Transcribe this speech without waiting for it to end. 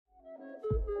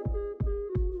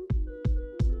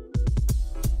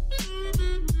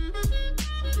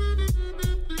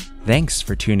Thanks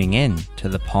for tuning in to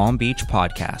the Palm Beach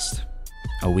Podcast,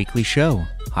 a weekly show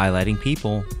highlighting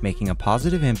people making a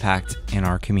positive impact in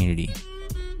our community.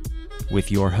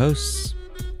 With your hosts,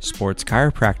 sports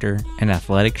chiropractor and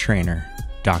athletic trainer,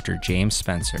 Dr. James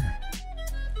Spencer,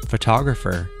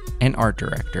 photographer and art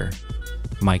director,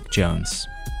 Mike Jones.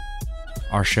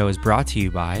 Our show is brought to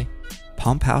you by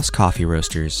Pump House Coffee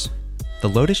Roasters, the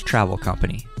Lotus Travel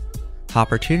Company,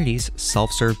 Opportunities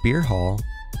Self-Serve Beer Hall,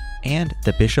 and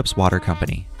the Bishop's Water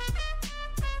Company.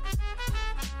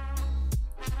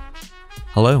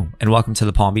 Hello, and welcome to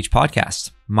the Palm Beach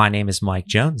Podcast. My name is Mike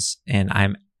Jones, and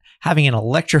I'm having an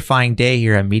electrifying day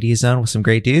here at Media Zone with some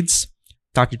great dudes.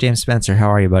 Dr. James Spencer, how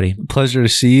are you, buddy? Pleasure to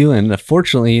see you. And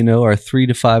fortunately, our 3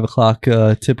 to 5 o'clock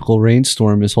typical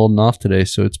rainstorm is holding off today,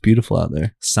 so it's beautiful out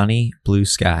there. Sunny blue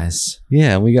skies.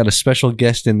 Yeah, we got a special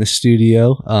guest in the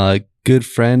studio, good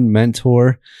friend,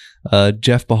 mentor,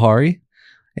 Jeff Behary.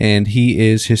 And he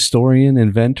is historian,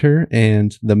 inventor,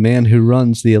 and the man who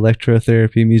runs the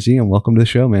Electrotherapy Museum. Welcome to the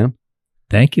show, man.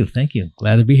 Thank you.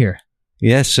 Glad to be here.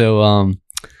 Yeah, so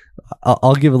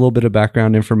I'll give a little bit of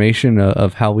background information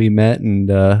of how we met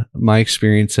and my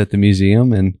experience at the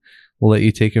museum, and we'll let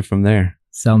you take it from there.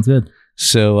 Sounds good.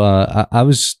 So I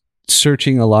was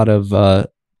searching a lot of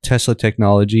Tesla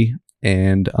technology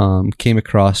and came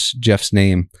across Jeff's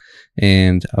name.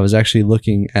 And I was actually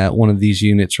looking at one of these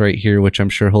units right here, which I'm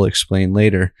sure he'll explain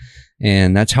later.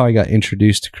 And that's how I got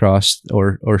introduced across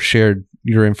or shared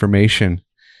your information.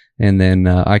 And then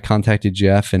I contacted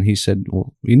Jeff and he said,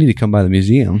 well, you need to come by the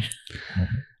museum.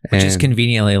 Which is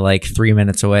conveniently like 3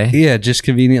 minutes away. Yeah, just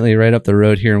conveniently right up the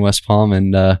road here in West Palm.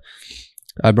 And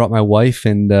I brought my wife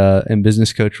and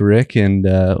business coach Rick, and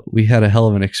we had a hell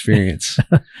of an experience.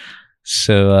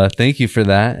 So thank you for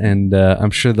that. And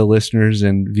I'm sure the listeners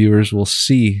and viewers will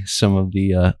see some of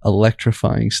the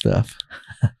electrifying stuff.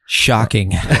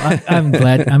 Shocking. Well, I'm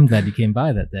glad you came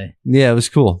by that day. Yeah, it was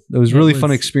cool. It was really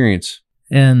fun experience.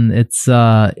 And it's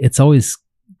always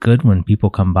good when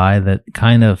people come by that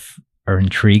kind of are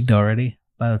intrigued already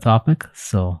by the topic.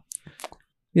 So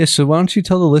yeah, so why don't you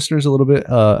tell the listeners a little bit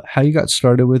how you got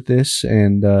started with this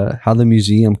and how the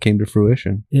museum came to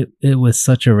fruition? It was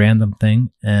such a random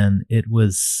thing, and it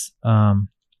was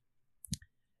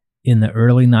in the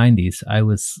early 90s. I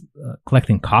was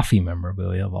collecting coffee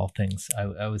memorabilia of all things.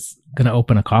 I was going to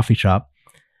open a coffee shop,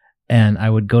 and I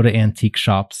would go to antique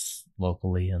shops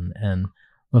locally and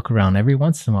look around. Every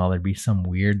once in a while, there'd be some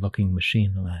weird looking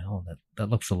machine. I'm like, oh, that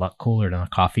looks a lot cooler than a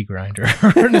coffee grinder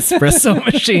or an espresso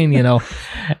machine,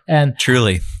 And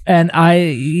truly. And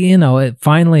I,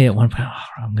 finally at one point,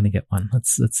 I'm going to get one.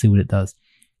 Let's see what it does.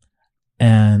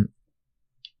 And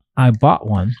I bought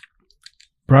one,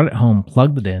 brought it home,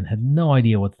 plugged it in, had no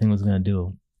idea what the thing was going to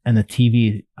do. And the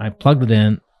TV, I plugged it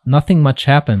in. Nothing much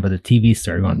happened, but the TV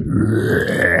started going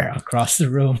across the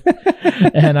room.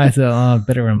 And I thought, I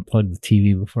better unplug the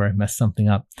TV before I mess something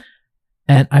up.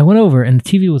 And I went over, and the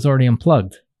TV was already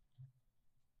unplugged.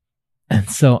 And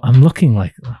so I'm looking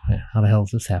like, how the hell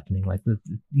is this happening? Like,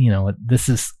 this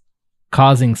is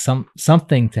causing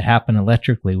something to happen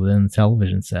electrically within the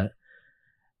television set.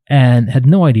 And had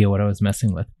no idea what I was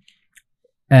messing with.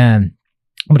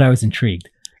 But I was intrigued.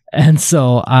 And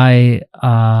so I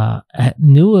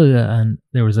knew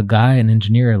there was a guy, an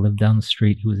engineer, lived down the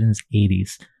street. He was in his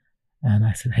 80s. And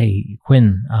I said, hey,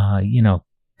 Quinn,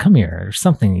 come here. There's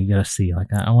something you got to see. Like,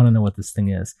 I want to know what this thing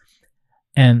is.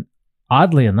 And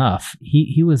oddly enough,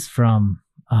 he was from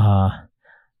out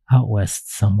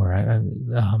west somewhere,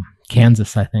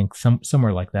 Kansas, I think,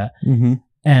 somewhere like that. Mm-hmm.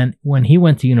 And when he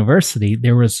went to university,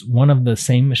 there was one of the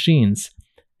same machines.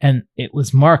 And it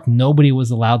was marked. Nobody was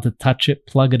allowed to touch it,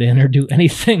 plug it in, or do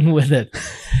anything with it.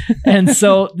 And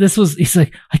so he's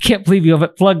like, I can't believe you have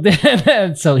it plugged in.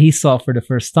 And so he saw for the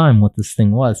first time what this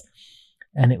thing was.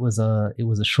 And it was a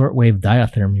shortwave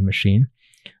diathermy machine,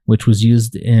 which was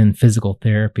used in physical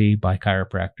therapy by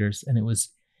chiropractors. And it was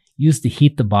used to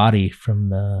heat the body from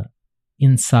the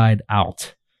inside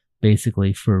out,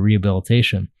 basically for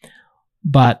rehabilitation.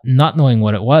 But not knowing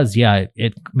what it was,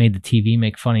 it made the TV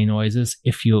make funny noises.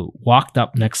 If you walked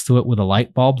up next to it with a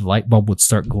light bulb, the light bulb would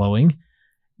start glowing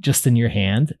just in your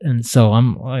hand. And so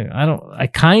I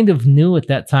kind of knew at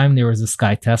that time there was this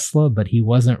guy Tesla, but he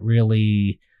wasn't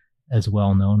really as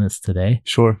well known as today.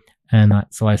 Sure. And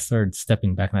so I started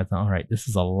stepping back, and I thought, all right, this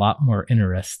is a lot more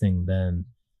interesting than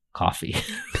coffee.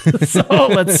 So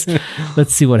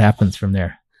let's see what happens from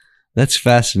there. That's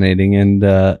fascinating.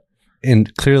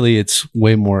 And clearly it's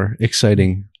way more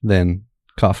exciting than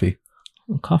coffee.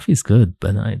 Well, coffee's good,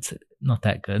 but it's not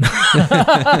that good.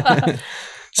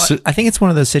 So I think it's one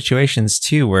of those situations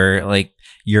too where, like,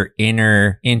 your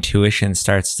inner intuition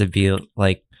starts to be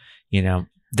like, you know,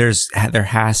 there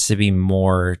has to be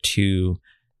more to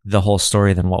the whole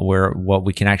story than what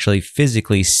we can actually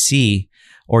physically see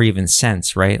or even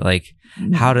sense, right? Like,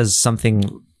 how does something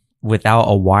without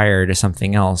a wire to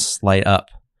something else light up?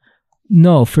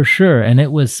 No, for sure. And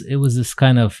it was this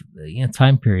kind of, you know,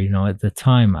 time period. You know, at the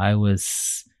time I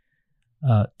was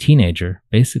a teenager,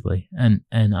 basically, and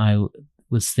I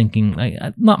was thinking like,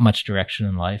 not much direction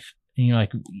in life. And, you know,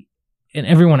 like, and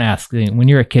everyone asks, when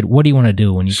you're a kid, what do you want to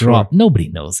do when you grow up? Nobody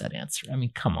knows that answer. I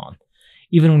mean, come on.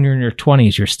 Even when you're in your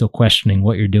 20s, you're still questioning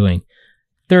what you're doing.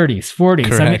 30s, 40s.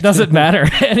 Correct. I mean, it doesn't matter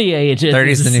any age.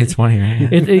 30s the new 20, right?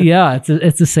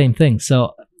 It's the same thing.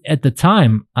 So at the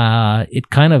time, it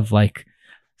kind of like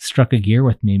struck a gear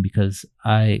with me because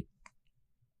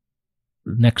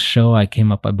next show I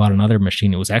came up, I bought another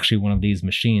machine. It was actually one of these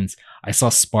machines. I saw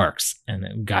sparks and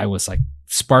a guy was like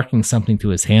sparking something to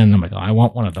his hand. I'm like, oh, I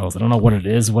want one of those. I don't know what it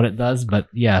is, what it does, but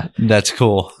yeah. That's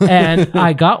cool. And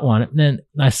I got one. And then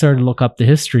I started to look up the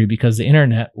history because the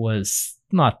internet was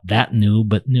not that new,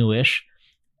 but newish.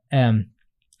 And,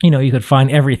 you know, you could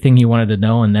find everything you wanted to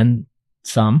know and then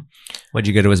some. What'd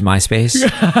you go to his MySpace?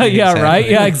 Yeah, exactly. Right.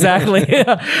 Yeah, exactly.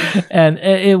 And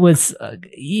it was,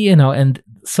 you know, and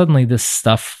suddenly this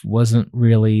stuff wasn't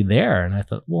really there. And I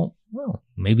thought, well,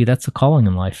 maybe that's a calling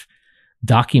in life,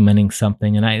 documenting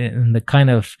something. And the kind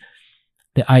of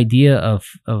the idea of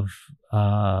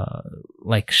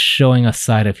like showing a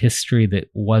side of history that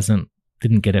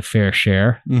didn't get a fair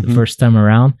share the first time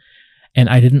around. And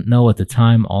I didn't know at the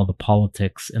time all the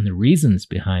politics and the reasons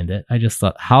behind it. I just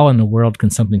thought, how in the world can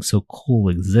something so cool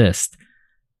exist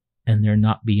and there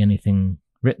not be anything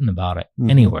written about it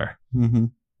anywhere?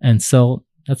 And so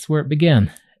that's where it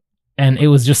began. And it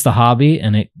was just a hobby,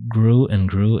 and it grew and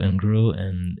grew and grew,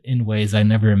 and in ways I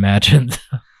never imagined.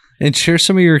 And share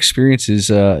some of your experiences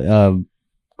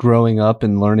growing up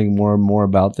and learning more and more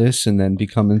about this, and then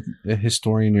becoming a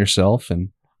historian yourself. And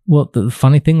well, the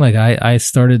funny thing, like I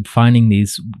started finding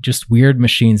these just weird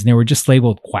machines, and they were just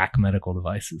labeled quack medical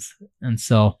devices. And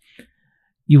so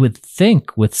you would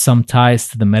think with some ties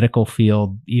to the medical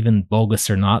field, even bogus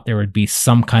or not, there would be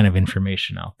some kind of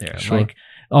information out there. Sure. Like,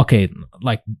 okay,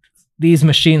 like these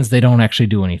machines, they don't actually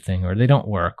do anything, or they don't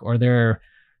work, or they're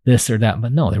this or that.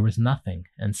 But no, there was nothing.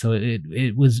 And so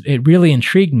it really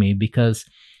intrigued me because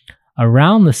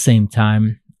around the same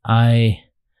time, I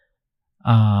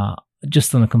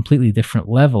just on a completely different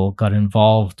level got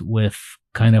involved with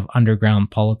kind of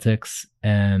underground politics.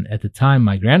 And at the time,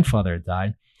 my grandfather had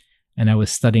died, and I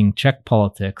was studying Czech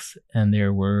politics, and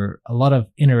there were a lot of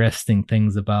interesting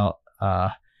things about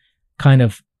kind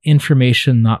of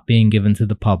information not being given to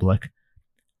the public.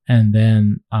 And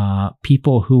then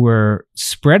people who were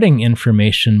spreading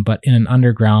information, but in an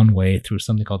underground way through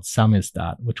something called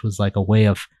samizdat, which was like a way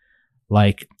of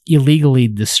like illegally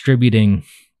distributing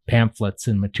pamphlets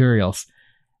and materials.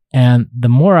 And the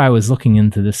more I was looking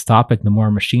into this topic, the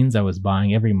more machines I was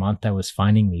buying. Every month I was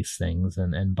finding these things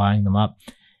and buying them up.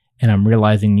 And I'm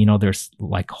realizing, you know, there's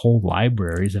like whole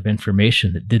libraries of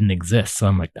information that didn't exist. So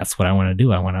I'm like, that's what I want to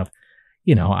do. I want to,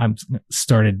 you know, I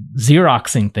started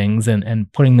Xeroxing things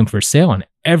and putting them for sale, and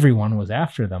everyone was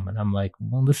after them. And I'm like,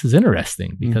 well, this is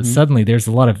interesting because suddenly there's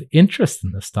a lot of interest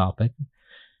in this topic.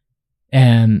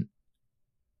 And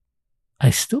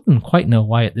I still didn't quite know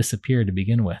why it disappeared to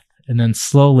begin with. And then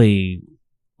slowly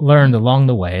learned along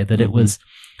the way that it was,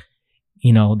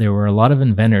 you know, there were a lot of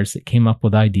inventors that came up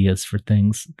with ideas for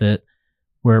things that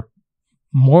were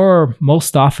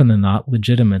most often than not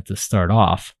legitimate to start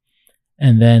off.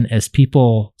 And then as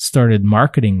people started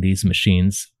marketing these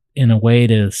machines in a way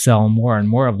to sell more and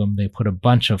more of them, they put a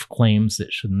bunch of claims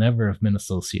that should never have been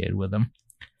associated with them.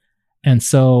 And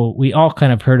so we all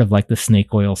kind of heard of like the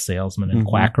snake oil salesman and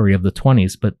quackery of the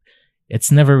 20s, but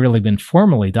it's never really been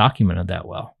formally documented that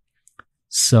well.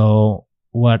 So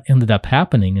what ended up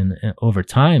happening over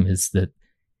time is that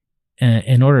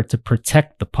in order to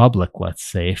protect the public, let's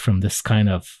say, from this kind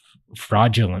of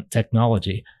fraudulent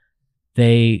technology,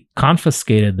 they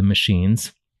confiscated the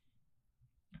machines,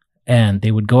 and they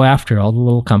would go after all the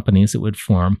little companies that would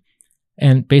form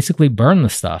and basically burn the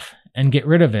stuff and get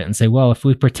rid of it and say, well, if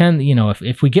we pretend, you know,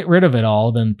 if we get rid of it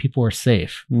all, then people are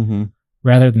safe,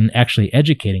 rather than actually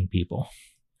educating people.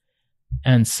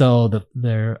 And so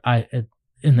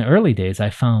in the early days, I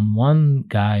found one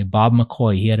guy, Bob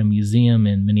McCoy. He had a museum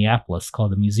in Minneapolis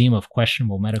called the Museum of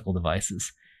Questionable Medical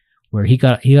Devices, where he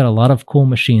got a lot of cool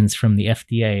machines from the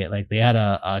FDA. Like they had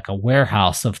a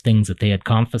warehouse of things that they had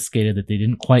confiscated that they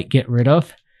didn't quite get rid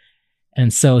of.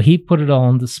 And so he put it all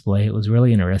on display. It was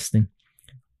really interesting.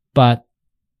 But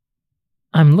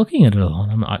I'm looking at it all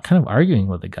and I'm kind of arguing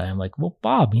with the guy. I'm like, well,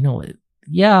 Bob,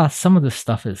 yeah, some of this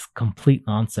stuff is complete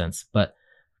nonsense, but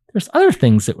there's other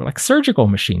things that were like surgical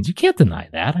machines. You can't deny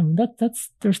that. I mean,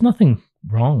 there's nothing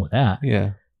wrong with that.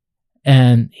 Yeah.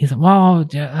 And he's like, well,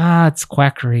 it's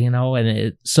quackery,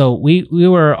 so we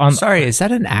were on. Sorry, is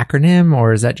that an acronym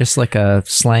or is that just like a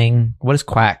slang? What is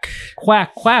quack?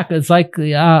 Quack. It's like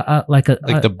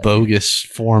the bogus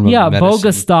form of medicine.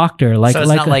 bogus doctor. Like, so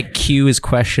it's not like Q is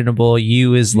questionable.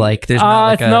 U is like, there's not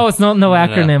like it's no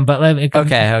acronym, but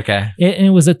okay.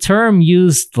 It was a term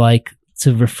used like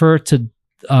to refer to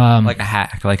like a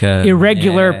hack, like a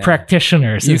irregular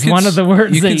practitioners is one of the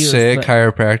words you they could use. say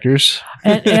chiropractors.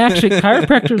 and actually,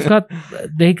 chiropractors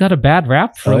got a bad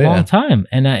rap for a long time,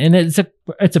 and it's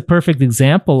a perfect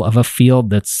example of a field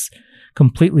that's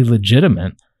completely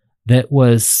legitimate that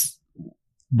was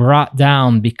brought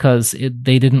down because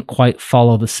they didn't quite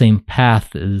follow the same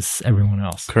path as everyone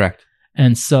else. Correct.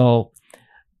 And so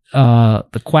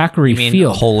the quackery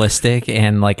field, holistic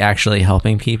and like actually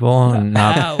helping people and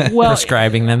not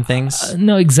prescribing them things.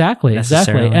 No, exactly.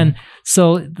 And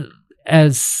so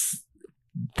as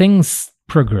things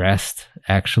progressed,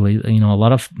 actually, a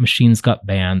lot of machines got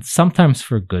banned, sometimes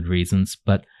for good reasons,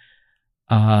 but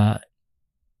in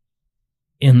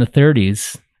the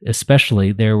 30s,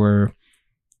 especially, there were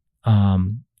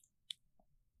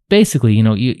basically,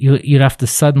 you'd have to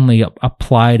suddenly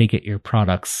apply to get your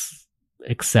products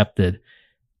accepted,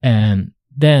 and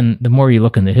then the more you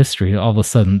look into history, all of a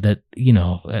sudden that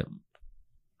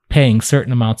paying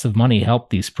certain amounts of money helped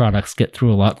these products get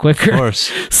through a lot quicker. Of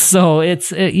course. So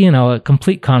it's a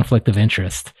complete conflict of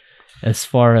interest as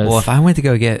far as. Well, if I went to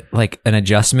go get like an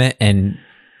adjustment and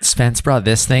Spence brought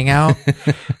this thing out,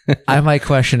 I might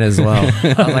question as well.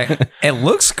 I'm like, it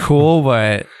looks cool,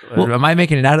 but am I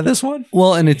making it out of this one?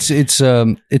 Well, and it's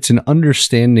an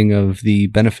understanding of the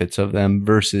benefits of them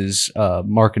versus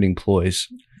marketing ploys.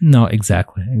 No,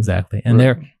 exactly. And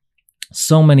there are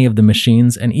so many of the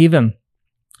machines, and even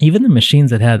the machines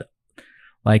that had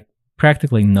like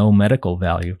practically no medical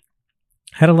value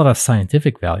had a lot of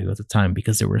scientific value at the time,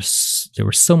 because there was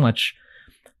so much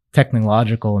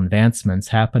technological advancements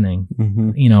happening,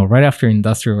 right after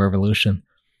Industrial Revolution.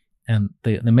 And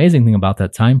the amazing thing about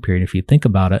that time period, if you think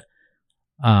about it,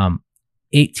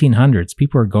 1800s,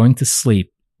 people are going to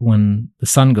sleep when the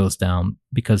sun goes down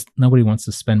because nobody wants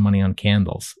to spend money on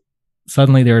candles.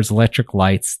 Suddenly there's electric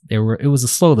lights. It was a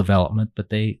slow development, but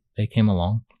they came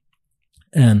along.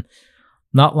 And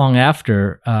not long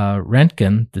after,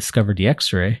 Röntgen discovered the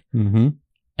X-ray,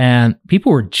 and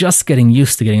people were just getting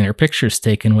used to getting their pictures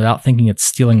taken without thinking it's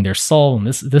stealing their soul and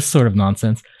this sort of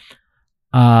nonsense.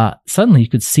 Suddenly you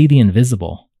could see the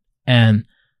invisible, and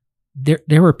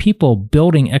there were people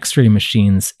building X-ray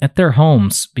machines at their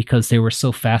homes because they were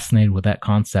so fascinated with that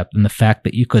concept and the fact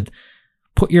that you could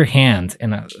put your hand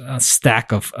in a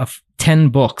stack of 10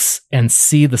 books and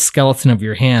see the skeleton of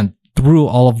your hand through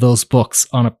all of those books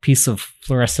on a piece of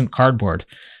fluorescent cardboard,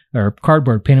 or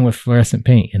cardboard painted with fluorescent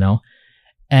paint,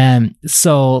 And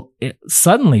so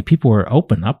suddenly people were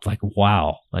open up like,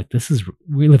 wow, like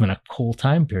we live in a cool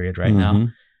time period right now.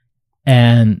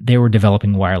 And they were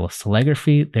developing wireless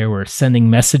telegraphy. They were sending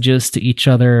messages to each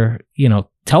other.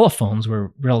 Telephones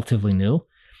were relatively new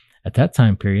at that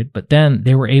time period, but then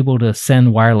they were able to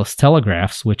send wireless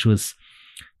telegraphs, which was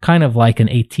kind of like an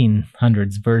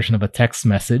 1800s version of a text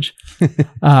message.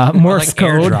 Morse like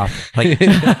code. AirDrop. Like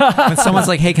when someone's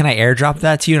like, hey, can I airdrop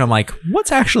that to you? And I'm like,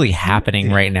 what's actually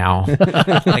happening right now?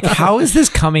 Like, how is this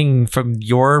coming from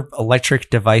your electric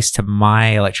device to my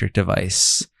electric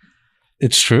device?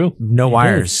 It's true. No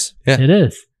wires. It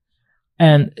is.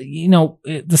 And,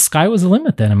 the sky was the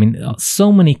limit then. I mean,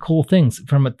 so many cool things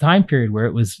from a time period where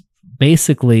it was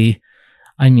basically,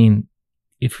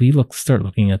 if we start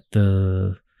looking at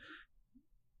the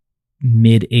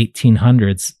mid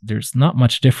 1800s, there's not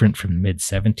much different from mid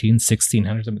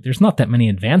 1600s. There's not that many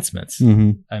advancements.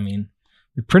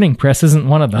 The printing press isn't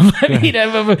one of them.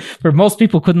 For most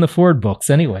people couldn't afford books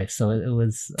anyway. So it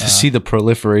was to see the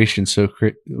proliferation. So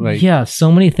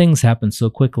so many things happened so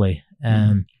quickly.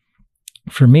 And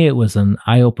for me, it was an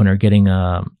eye opener getting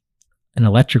an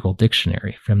electrical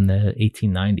dictionary from the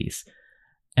 1890s.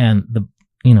 And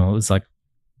it was like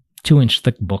 2-inch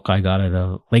thick book I got at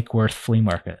a Lake Worth flea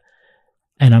market.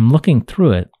 And I'm looking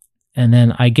through it, and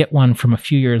then I get one from a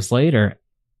few years later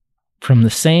from the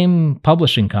same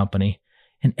publishing company,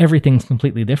 and everything's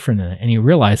completely different in it. And you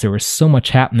realize there was so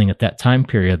much happening at that time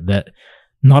period that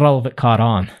not all of it caught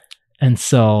on. And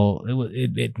so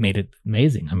it made it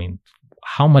amazing.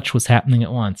 How much was happening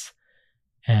at once,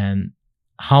 and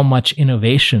how much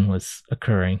innovation was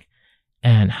occurring,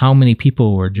 and how many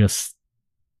people were just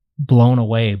blown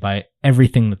away by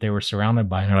everything that they were surrounded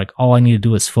by. And they're like, all I need to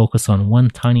do is focus on one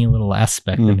tiny little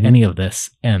aspect of any of this,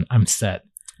 and I'm set.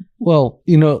 Well,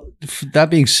 that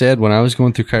being said, when I was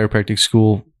going through chiropractic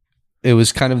school, it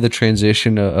was kind of the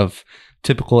transition of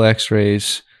typical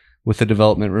x-rays with the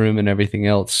development room and everything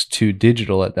else to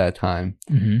digital at that time.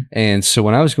 And so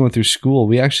when I was going through school,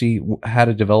 we actually had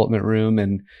a development room,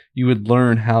 and you would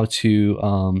learn how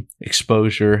to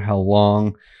exposure, how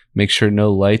long, make sure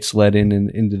no lights let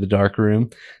into the dark room.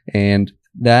 And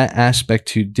that aspect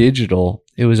to digital,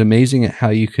 it was amazing at how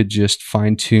you could just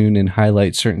fine tune and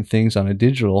highlight certain things on a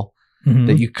digital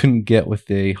that you couldn't get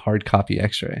with a hard copy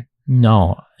x-ray.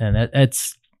 No. And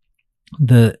it's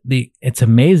it's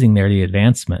amazing there, the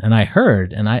advancement. And I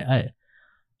heard, and I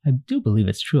do believe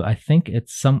it's true. I think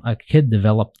it's a kid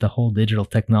developed the whole digital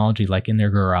technology like in their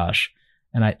garage.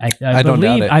 And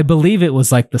I believe it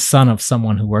was like the son of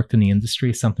someone who worked in the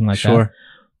industry, something like that.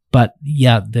 But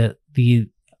yeah, the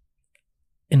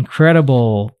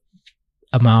incredible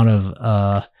amount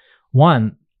of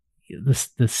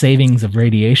the savings of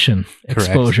radiation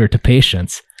exposure to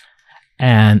patients.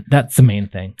 And that's the main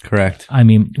thing. Correct. I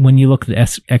mean, when you look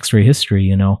at X-ray history,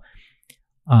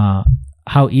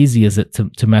 how easy is it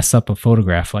to mess up a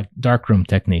photograph, like darkroom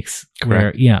techniques?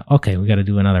 Correct. Where, okay, we got to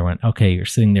do another one. Okay, you're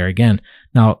sitting there again.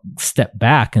 Now, step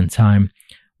back in time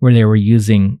where they were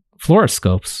using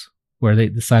fluoroscopes, where they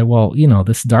decide, well,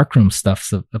 this darkroom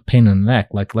stuff's a pain in the neck.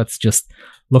 Like, let's just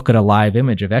look at a live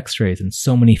image of X-rays. And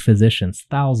so many physicians,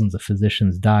 thousands of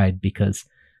physicians died because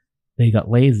they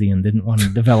got lazy and didn't want to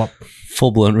develop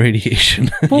full-blown radiation.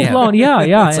 Full-blown, yeah.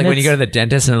 It's like when you go to the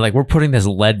dentist and they're like, we're putting this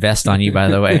lead vest on you, by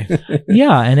the way.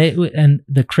 Yeah, and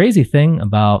the crazy thing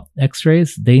about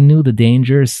X-rays, they knew the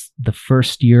dangers the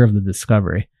first year of the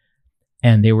discovery.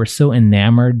 And they were so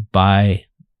enamored by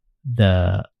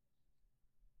the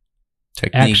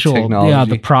technology,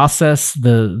 the process,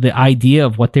 the idea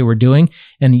of what they were doing,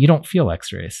 and you don't feel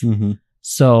X-rays.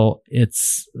 So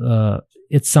it's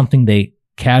something they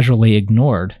casually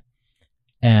ignored.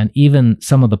 And even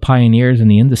some of the pioneers in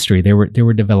the industry, they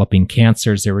were developing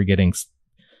cancers. They were getting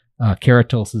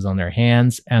keratoses on their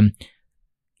hands, and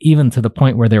even to the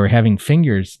point where they were having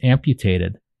fingers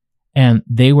amputated. And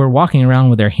they were walking around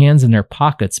with their hands in their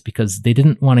pockets because they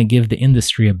didn't want to give the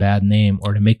industry a bad name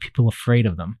or to make people afraid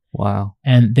of them. Wow.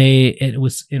 And it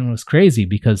was crazy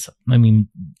because, I mean,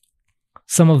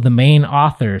 some of the main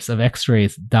authors of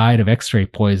X-rays died of X-ray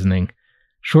poisoning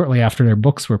shortly after their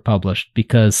books were published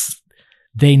because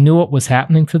they knew what was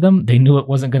happening to them. They knew it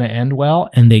wasn't going to end well,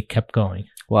 and they kept going.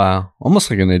 Wow.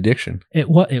 Almost like an addiction. It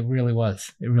really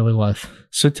was. It really was.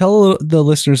 So tell the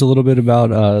listeners a little bit about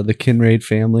the Kinraid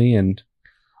family and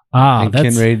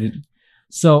Kinraid.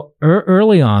 So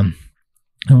early on,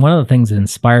 and one of the things that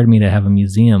inspired me to have a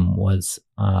museum was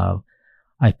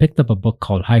I picked up a book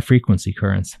called High Frequency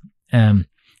Currents. And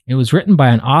it was written by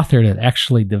an author that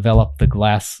actually developed the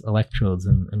glass electrodes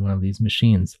in one of these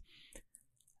machines.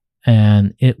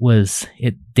 And it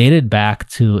dated back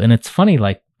to, and it's funny,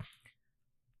 like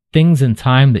things in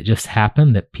time that just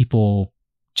happen that people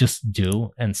just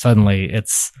do, and suddenly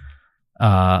it's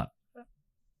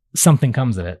something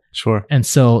comes of it. Sure. And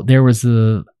so there was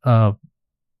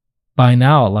by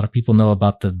now, a lot of people know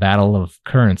about the battle of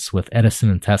currents with Edison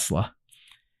and Tesla.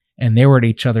 And they were at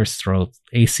each other's throats,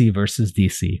 AC versus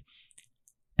DC.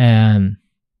 And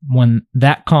when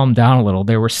that calmed down a little,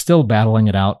 they were still battling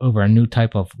it out over a new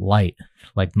type of light,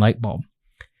 like light bulb.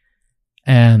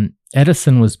 And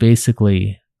Edison was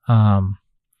basically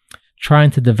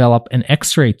trying to develop an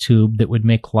X-ray tube that would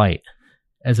make light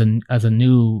as a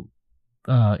new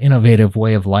innovative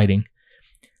way of lighting.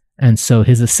 And so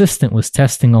his assistant was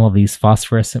testing all of these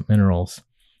phosphorescent minerals.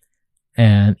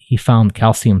 And he found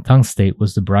calcium tungstate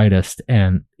was the brightest,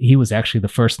 and he was actually the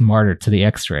first martyr to the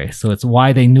X-ray. So it's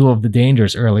why they knew of the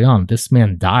dangers early on. This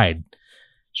man died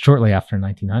shortly after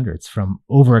 1900s from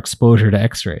overexposure to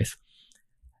X-rays.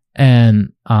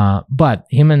 And but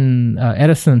him and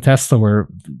Edison and Tesla were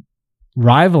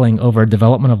rivaling over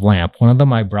development of lamp. One of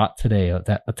them I brought today,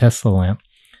 a Tesla lamp.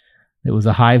 It was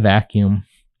a high vacuum,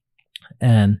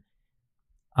 and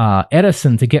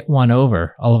Edison, to get one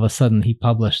over, all of a sudden he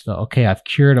published I've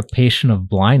cured a patient of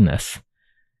blindness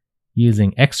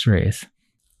using X-rays.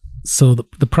 So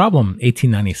the problem,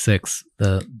 1896,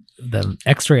 the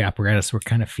X-ray apparatus were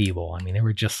kind of feeble. I mean, they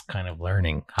were just kind of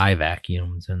learning high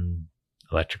vacuums and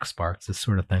electric sparks, this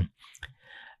sort of thing.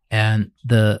 And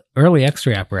the early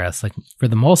X-ray apparatus, like for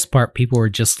the most part, people were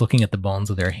just looking at the bones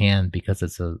of their hand because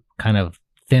it's a kind of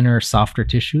thinner, softer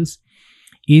tissues,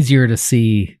 easier to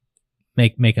see.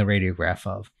 Make a radiograph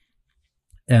of.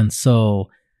 And so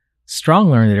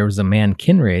Strong learned that there was a man,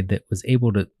 Kinraid, that was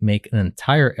able to make an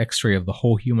entire x-ray of the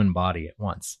whole human body at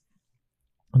once.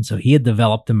 And so he had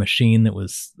developed a machine that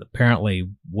was apparently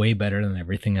way better than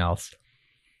everything else.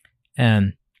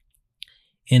 And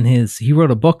he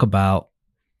wrote a book about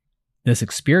this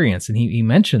experience, and he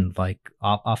mentioned, like,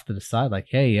 off to the side, like,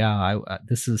 hey, yeah,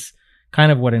 this is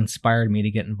kind of what inspired me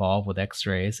to get involved with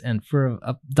x-rays. And for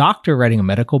a doctor writing a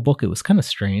medical book, it was kind of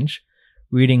strange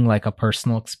reading like a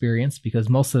personal experience, because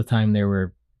most of the time they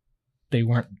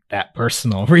weren't that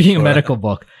personal reading a medical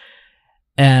book.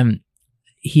 And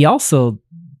he also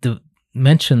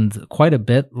mentioned quite a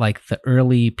bit like the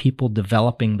early people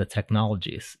developing the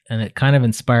technologies, and it kind of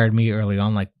inspired me early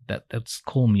on, like that's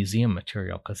cool museum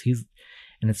material, because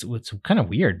it's kind of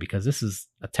weird because this is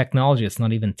a technology that's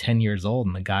not even 10 years old,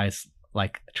 and the guy's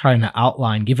like trying to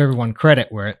outline, give everyone credit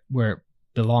where it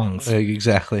belongs.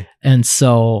 Exactly. And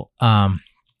so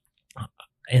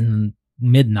in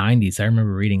mid 90s, I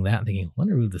remember reading that and thinking, I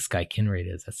wonder who this guy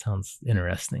Kinraid is. That sounds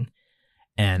interesting.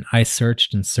 And I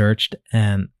searched and searched,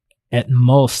 and at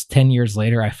most 10 years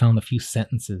later, I found a few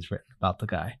sentences written about the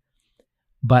guy.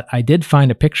 But I did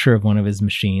find a picture of one of his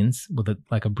machines with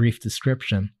a brief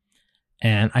description,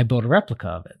 and I built a replica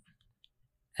of it.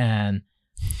 And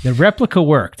the replica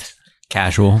worked.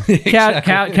 Casual.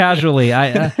 Casually.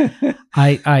 I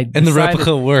and the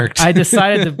replica worked. I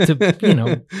decided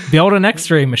to build an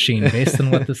x-ray machine based on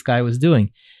what this guy was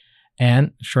doing.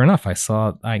 And sure enough,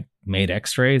 I made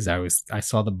x-rays. I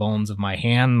saw the bones of my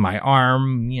hand, my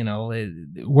arm,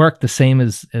 it worked the same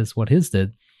as what his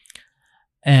did.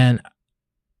 And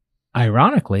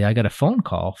ironically, I got a phone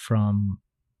call from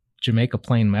Jamaica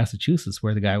Plain, Massachusetts,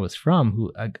 where the guy was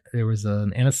from, there was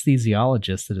an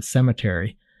anesthesiologist at a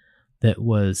cemetery that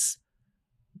was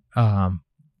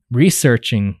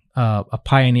researching a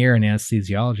pioneer in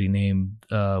anesthesiology named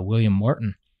William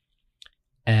Morton.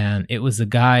 And it was a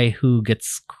guy who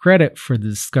gets credit for the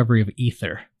discovery of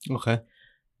ether. Okay.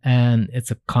 And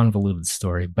it's a convoluted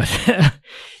story, but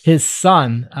his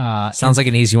son... Sounds like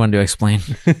an easy one to explain.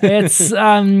 It's,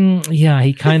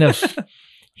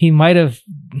 he might have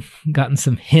gotten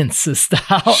some hints as to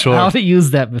how to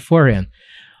use that beforehand.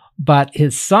 But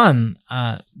his son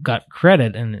got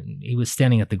credit, and he was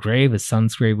standing at the grave. His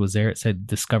son's grave was there. It said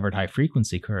discovered high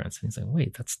frequency currents. And he's like,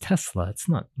 wait, that's Tesla. It's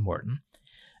not Morton.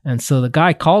 And so the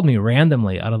guy called me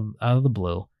randomly out of the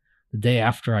blue the day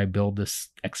after I built this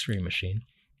x-ray machine.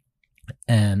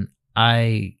 And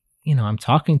I'm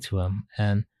talking to him,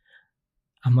 and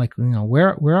I'm like,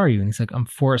 where are you? And he's like, I'm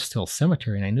Forest Hill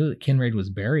Cemetery. And I knew that Kinraid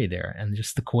was buried there. And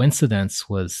just the coincidence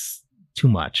was too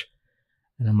much.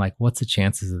 And I'm like, what's the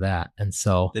chances of that? And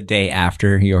so the day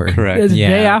after you're correct. The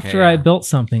day after I built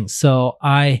something. So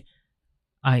I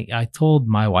told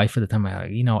my wife at the time,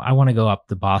 I want to go up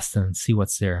to Boston and see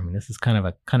what's there. I mean, this is kind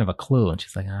of a clue. And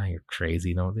she's like, you're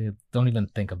crazy. Don't even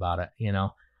think about it,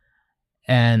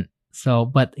 And so,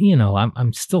 but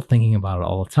I'm still thinking about it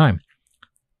all the time.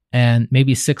 And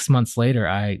maybe 6 months later,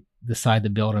 I decided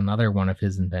to build another one of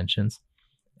his inventions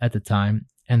at the time.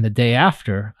 And the day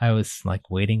after, I was like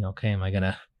waiting. Okay, am I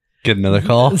gonna get another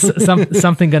call?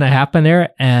 Something gonna happen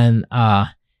there? And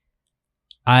I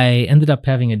ended up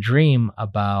having a dream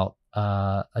about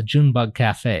a June bug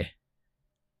cafe.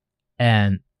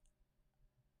 And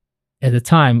at the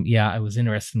time, I was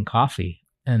interested in coffee.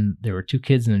 And there were two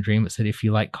kids in the dream that said, if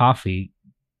you like coffee,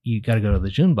 you got to go to the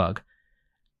June bug.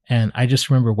 And I just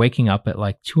remember waking up at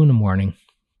like 2 a.m.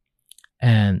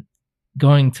 and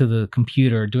going to the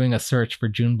computer, doing a search for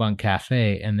June bug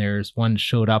cafe. And there's one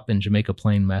showed up in Jamaica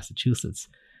Plain, Massachusetts,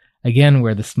 again,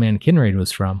 where this man Kinraid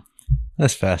was from.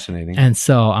 That's fascinating. And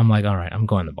so I'm like, all right, I'm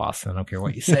going to Boston. I don't care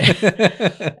what you say.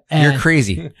 You're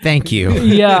crazy. Thank you.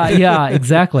 Yeah,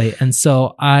 exactly. And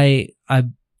so I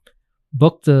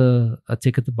booked a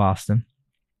ticket to Boston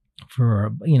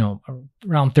for,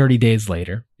 around 30 days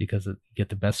later, because you get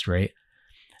the best rate.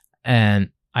 And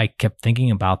I kept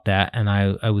thinking about that, and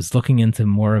I was looking into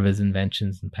more of his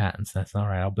inventions and patents. That's all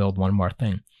right, I'll build one more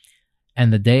thing.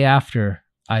 And the day after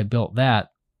I built that,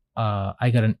 I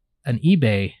got an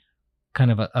eBay kind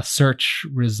of a search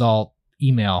result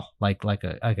email, like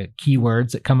a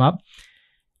keywords that come up,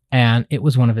 and it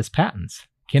was one of his patents.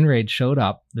 Kinraid showed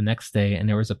up the next day, and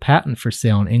there was a patent for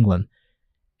sale in England.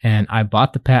 And I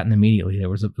bought the patent immediately. It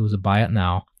was a buy it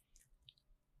now.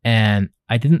 And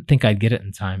I didn't think I'd get it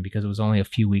in time because it was only a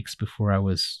few weeks before I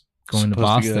was going to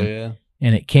Boston.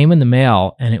 And it came in the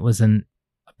mail, and it was a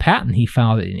patent he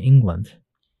filed in England.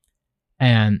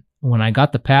 And when I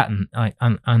got the patent,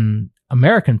 on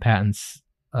American patents,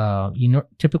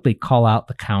 typically call out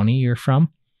the county you're from,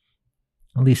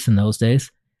 at least in those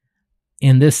days.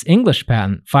 In this English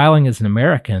patent, filing as an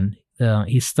American,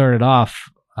 he started off,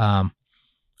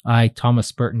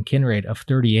 Thomas Burton Kinraid of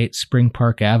 38 Spring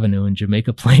Park Avenue in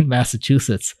Jamaica Plain,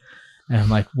 Massachusetts. And I'm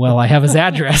like, well, I have his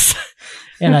address.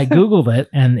 And I Googled it,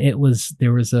 and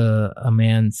there was a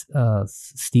man,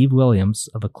 Steve Williams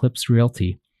of Eclipse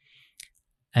Realty.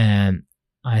 And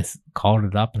I called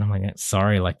it up, and I'm like,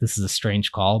 sorry, like, this is a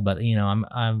strange call, but I'm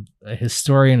a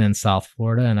historian in South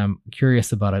Florida, and I'm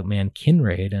curious about a man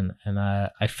Kinraid, and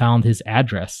I found his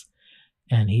address,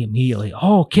 and he immediately,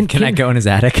 can I go in his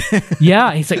attic?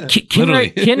 Yeah, he's like,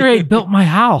 Kinraid built my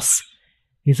house.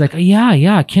 He's like,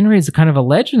 yeah, Kinraid's kind of a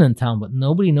legend in town, but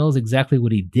nobody knows exactly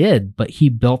what he did, but he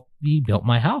built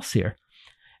my house here.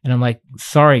 And I'm like,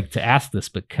 sorry to ask this,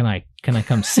 but can I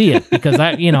come see it? Because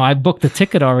I booked the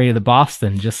ticket already to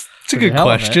Boston. Just it's a good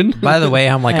question. By the way,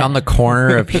 I'm like on the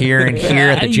corner of here and here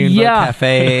at the Junebug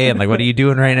Cafe, and like, what are you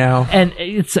doing right now? And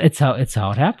it's how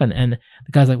it happened. And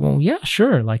the guy's like, well, yeah,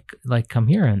 sure, like come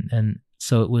here. And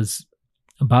so it was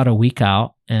about a week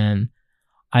out, and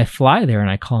I fly there, and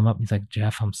I call him up. He's like,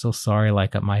 Jeff, I'm so sorry.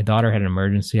 Like, my daughter had an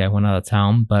emergency. I went out of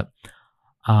town, but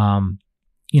I'm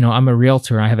a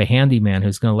realtor. I have a handyman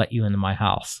who's going to let you into my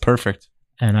house. Perfect.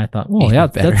 And I thought, well, yeah,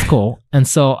 that's cool. And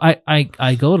so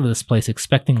I go to this place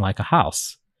expecting like a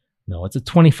house. No, it's a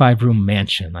 25-room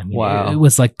mansion. I mean, wow. It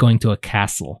was like going to a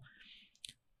castle.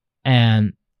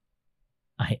 And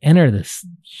I enter this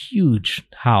huge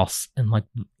house, and like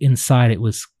inside it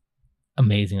was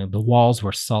amazing. The walls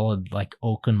were solid, like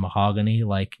oak and mahogany.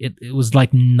 Like it was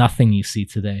like nothing you see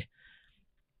today.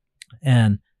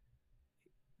 And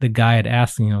the guy had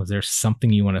asked, is there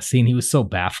something you want to see? And he was so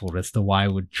baffled as to why I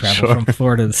would travel from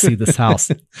Florida to see this house.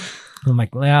 I'm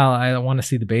like, well, I want to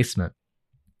see the basement.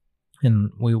 And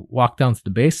we walked down to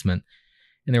the basement,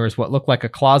 and there was what looked like a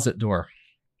closet door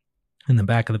in the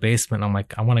back of the basement. I'm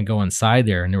like, I want to go inside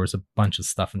there. And there was a bunch of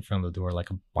stuff in front of the door,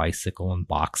 like a bicycle and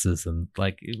boxes, and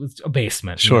like, it was a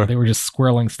basement. Sure. They were just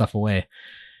squirreling stuff away.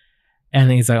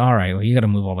 And he's like, all right, well, you got to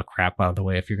move all the crap out of the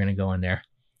way if you're going to go in there.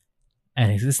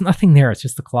 And he says, there's nothing there. It's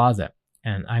just a closet.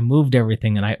 And I moved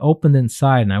everything, and I opened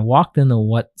inside, and I walked into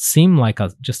what seemed like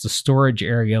just a storage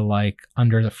area, like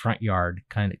under the front yard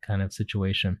kind of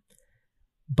situation.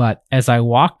 But as I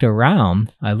walked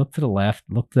around, I looked to the left,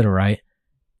 looked to the right.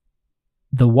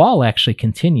 The wall actually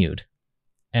continued.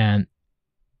 And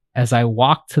as I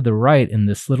walked to the right in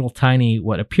this little tiny,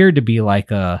 what appeared to be like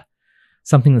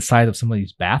something the size of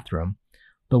somebody's bathroom,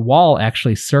 the wall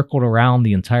actually circled around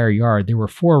the entire yard. There were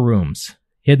 4 rooms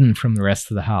hidden from the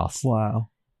rest of the house. Wow.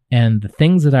 And the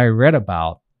things that I read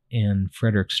about in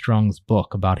Frederick Strong's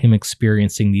book about him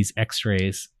experiencing these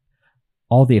x-rays,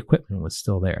 all the equipment was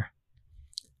still there.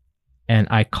 And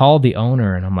I called the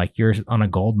owner, and I'm like, you're on a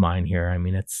gold mine here. I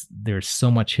mean, there's so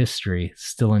much history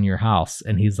still in your house.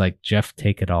 And he's like, Jeff,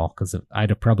 take it all, because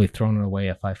I'd have probably thrown it away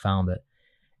if I found it.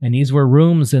 And these were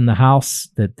rooms in the house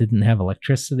that didn't have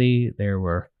electricity. They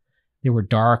were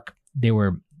dark.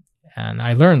 And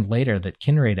I learned later that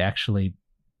Kinraid actually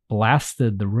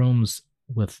blasted the rooms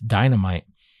with dynamite.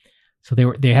 So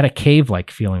they had a cave-like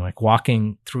feeling, like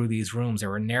walking through these rooms. There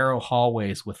were narrow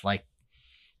hallways with like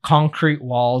concrete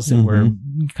walls that were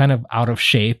kind of out of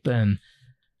shape. And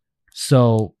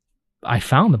so I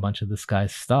found a bunch of this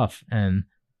guy's stuff, and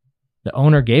the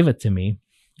owner gave it to me.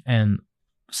 And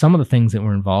some of the things that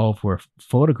were involved were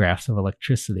photographs of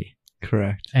electricity.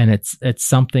 Correct. And it's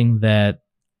something that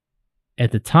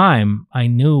at the time I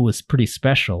knew was pretty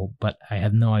special, but I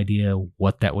had no idea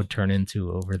what that would turn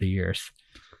into over the years.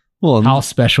 Well, how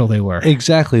special they were.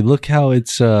 Exactly. Look how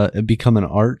it's become an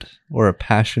art or a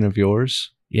passion of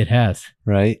yours. It has.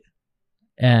 Right.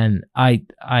 And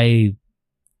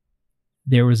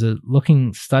there was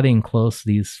studying close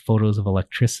these photos of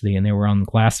electricity, and they were on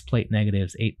glass plate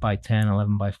negatives,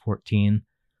 8x10,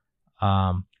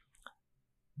 11x14.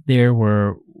 There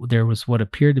was what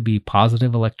appeared to be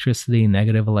positive electricity,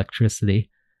 negative electricity.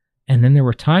 And then there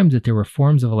were times that there were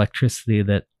forms of electricity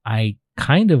that I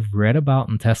kind of read about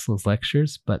in Tesla's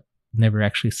lectures, but never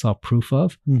actually saw proof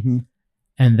of. Mm-hmm.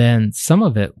 And then some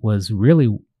of it was really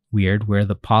weird, where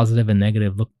the positive and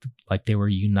negative looked like they were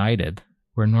united,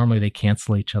 where normally they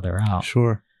cancel each other out.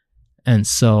 Sure. And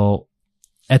so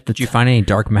did you find any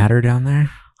dark matter down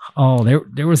there? Oh,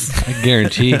 there was. I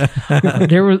guarantee.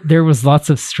 there was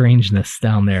lots of strangeness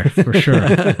down there for sure.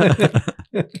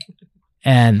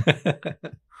 And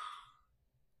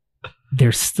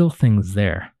there's still things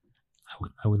there.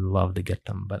 I would love to get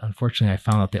them, but unfortunately I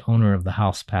found out the owner of the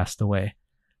house passed away.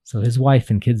 So his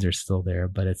wife and kids are still there,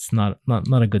 but it's not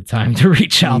a good time to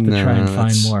reach out to try and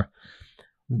find more.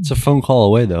 It's a phone call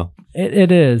away, though.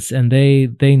 It is, and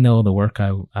they know the work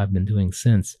I've been doing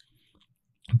since.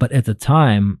 But at the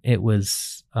time, it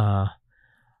was,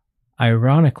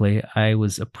 ironically, I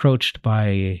was approached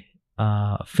by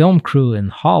a film crew in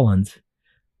Holland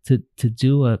to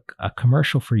do a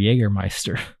commercial for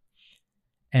Jägermeister.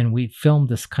 And we filmed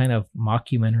this kind of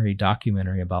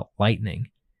documentary about lightning.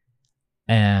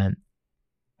 And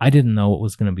I didn't know what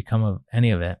was going to become of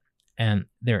any of it. And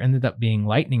there ended up being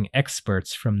lightning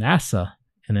experts from NASA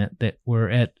in it that were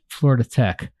at Florida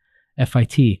Tech,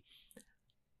 FIT.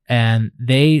 And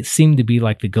they seemed to be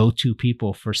like the go-to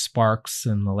people for sparks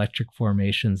and electric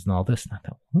formations and all this. And I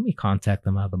thought, let me contact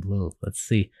them out of the blue. Let's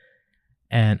see.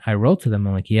 And I wrote to them.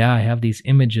 I'm like, yeah, I have these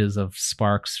images of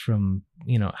sparks from,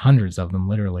 hundreds of them,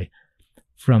 literally,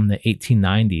 from the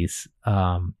 1890s.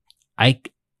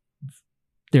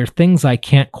 There are things I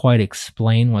can't quite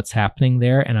explain what's happening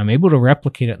there, and I'm able to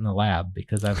replicate it in the lab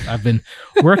because I've been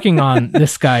working on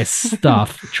this guy's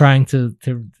stuff, trying to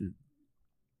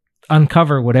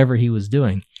uncover whatever he was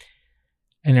doing.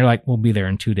 And they're like, we'll be there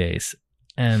in 2 days.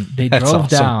 And they drove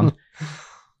down,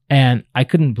 and I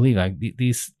couldn't believe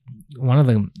one of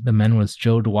the men was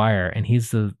Joe Dwyer, and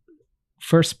he's the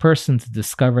first person to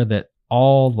discover that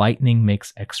all lightning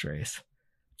makes X-rays.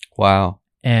 Wow.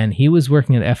 And he was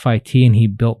working at FIT, and he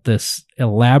built this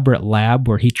elaborate lab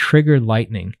where he triggered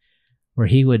lightning, where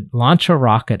he would launch a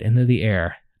rocket into the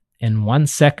air. In 1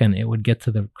 second, it would get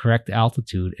to the correct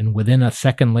altitude, and within a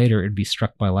second later, it'd be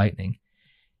struck by lightning.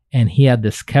 And he had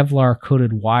this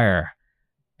Kevlar-coated wire,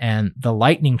 and the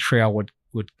lightning trail would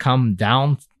come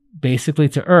down basically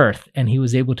to Earth, and he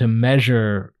was able to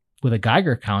measure with a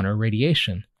Geiger counter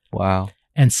radiation. Wow.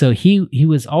 And so he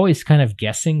was always kind of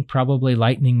guessing probably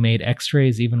lightning made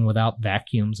X-rays even without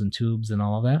vacuums and tubes and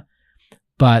all of that.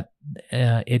 But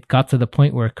it got to the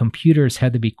point where computers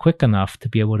had to be quick enough to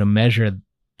be able to measure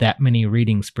that many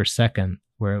readings per second,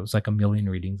 where it was like 1 million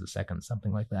readings a second,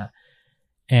 something like that.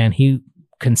 And he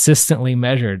consistently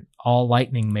measured all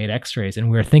lightning made X-rays. And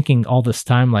we were thinking all this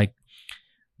time, like,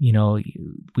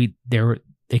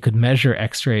 they could measure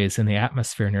X-rays in the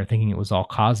atmosphere, and they're thinking it was all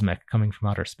cosmic coming from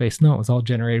outer space. No, it was all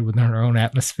generated within our own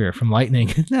atmosphere from lightning.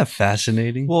 Isn't that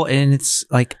fascinating? Well, and it's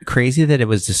like crazy that it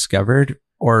was discovered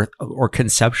or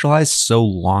conceptualized so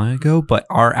long ago, but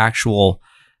our actual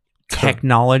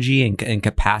technology and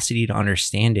capacity to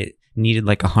understand it needed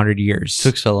like 100 years.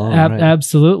 Took so long. Right? Right?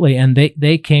 Absolutely. And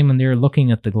they came and they were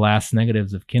looking at the glass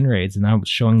negatives of Kinrades, and I was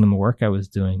showing them the work I was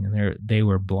doing, and they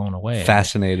were blown away.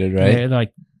 Fascinated, right? They're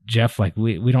like, Jeff, like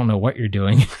we don't know what you're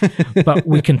doing, but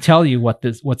we can tell you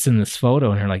what's in this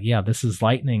photo. And they're like, yeah, this is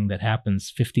lightning that happens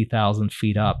 50,000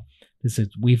 feet up.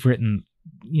 We've written,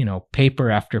 paper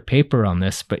after paper on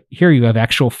this, but here you have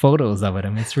actual photos of it. I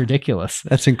mean, it's ridiculous.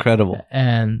 That's incredible.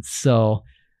 And so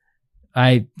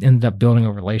I ended up building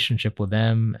a relationship with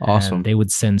them. Awesome. And they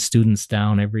would send students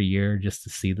down every year just to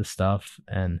see the stuff.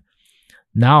 And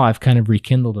now I've kind of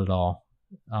rekindled it all.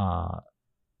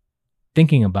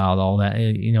 Thinking about all that,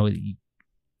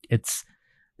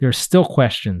 there's still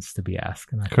questions to be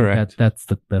asked. And I Correct. Think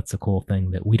that's the cool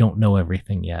thing, that we don't know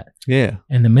everything yet. Yeah.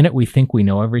 And the minute we think we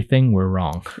know everything, we're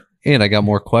wrong. And I got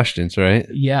more questions, right?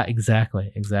 Yeah,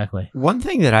 exactly. One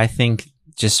thing that I think,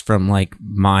 just from like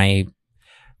my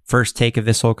first take of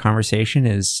this whole conversation,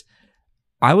 is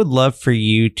I would love for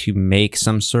you to make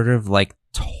some sort of like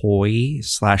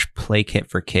toy/play kit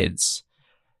for kids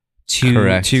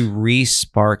to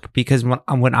re-spark, because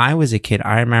when I was a kid,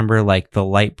 I remember like the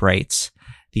Light Brights,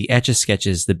 the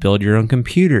Etch-a-Sketches, the build your own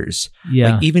computers,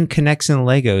 like even Connects and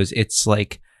Legos. It's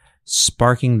like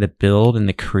sparking the build and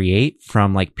the create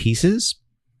from like pieces,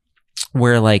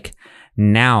 where like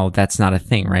now that's not a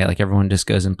thing, right? Like everyone just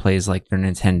goes and plays like their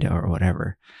Nintendo or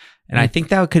whatever. And I think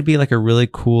that could be like a really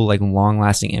cool, like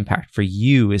long-lasting impact for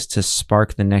you, is to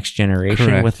spark the next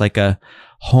generation with like a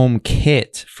home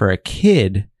kit for a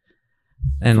kid.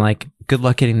 And like, good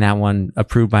luck getting that one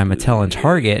approved by Mattel and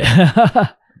Target.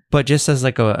 But just as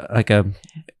like a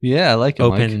I like it,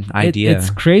 open Mike. idea. It's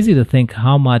crazy to think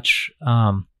how much.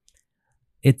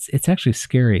 It's actually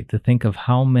scary to think of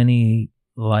how many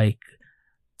like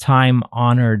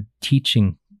time-honored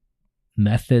teaching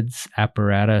methods,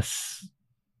 apparatus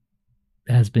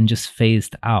has been just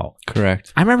phased out.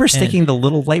 Correct. I remember sticking the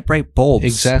little light bright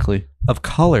bulbs of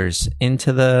colors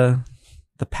into the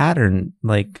pattern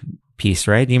like piece,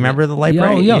 right? Do you remember the light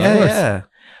bright? Yeah.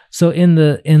 So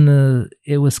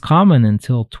it was common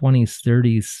until 20s,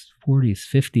 30s, 40s,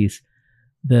 50s,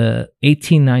 the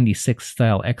 1896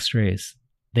 style X-rays,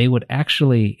 they would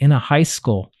actually, in a high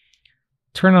school,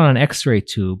 turn on an X-ray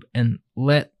tube and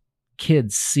let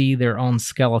kids see their own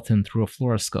skeleton through a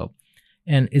fluoroscope.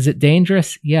 And is it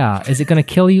dangerous? Yeah. Is it going to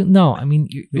kill you? No. I mean,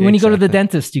 when you go to the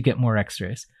dentist, you get more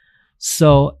X-rays.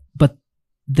 So, but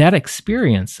that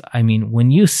experience, I mean,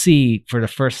 when you see for the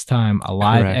first time a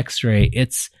live Correct. X-ray,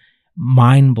 it's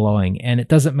mind-blowing. And it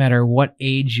doesn't matter what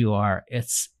age you are.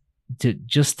 It's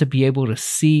just to be able to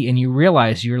see, and you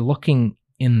realize you're looking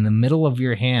in the middle of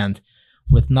your hand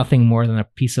with nothing more than a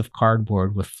piece of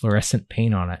cardboard with fluorescent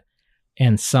paint on it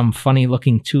and some funny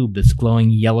looking tube that's glowing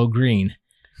yellow-green.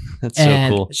 That's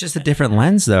And so cool. It's just a different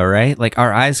lens, though, right? Like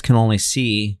our eyes can only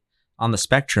see on the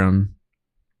spectrum,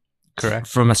 Correct.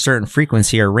 from a certain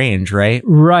frequency or range, right?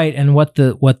 Right, and what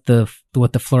the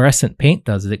fluorescent paint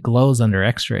does is it glows under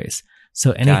X-rays.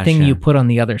 So anything Gotcha. you put on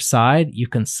the other side, you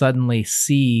can suddenly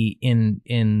see in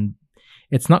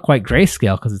it's not quite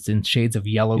grayscale because it's in shades of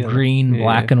yellow, Yeah. green, Yeah,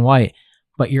 black, yeah. and white.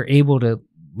 But you're able to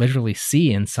literally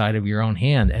see inside of your own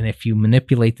hand. And if you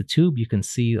manipulate the tube, you can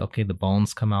see, okay, the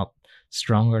bones come out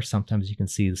stronger. Sometimes you can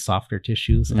see the softer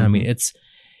tissues. And I mean, it's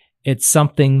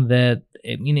something that,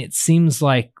 I mean, it seems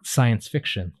like science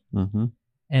fiction Mm-hmm.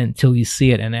 until you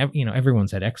see it. And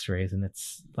everyone's had X-rays, and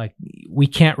it's like we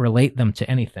can't relate them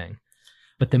to anything.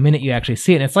 But the minute you actually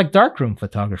see it, and it's like darkroom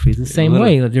photography. It's the same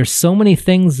way. There's so many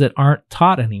things that aren't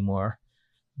taught anymore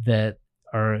that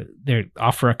they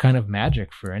offer a kind of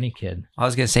magic for any kid. I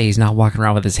was gonna say he's not walking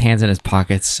around with his hands in his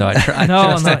pockets, so I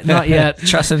No, not yet.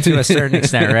 trust him to a certain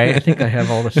extent, I right? think I have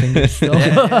all the fingers still.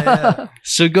 Yeah.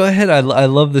 So go ahead. I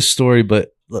love this story,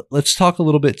 but let's talk a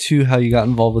little bit too how you got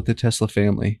involved with the Tesla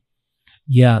family.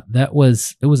 Yeah, it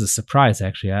was a surprise,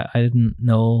 actually. I didn't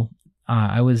know.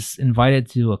 I was invited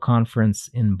to a conference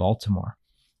in Baltimore,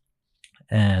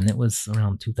 and it was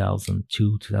around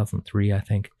 2002, 2003, I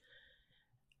think.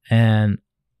 And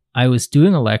I was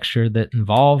doing a lecture that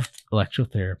involved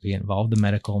electrotherapy, involved the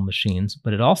medical machines,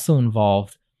 but it also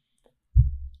involved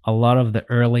a lot of the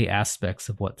early aspects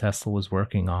of what Tesla was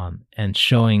working on and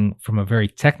showing from a very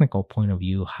technical point of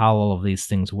view how all of these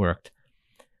things worked.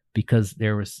 Because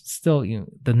there was still,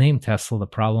 the name Tesla, the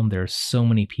problem, there's so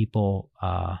many people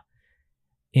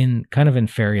in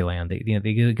fairyland.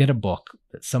 They get a book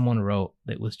that someone wrote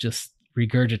that was just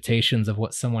regurgitations of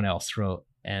what someone else wrote.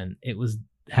 And it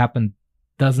happened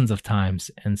dozens of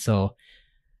times. And so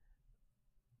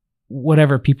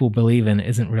whatever people believe in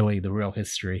isn't really the real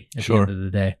history at the end of the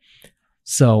day.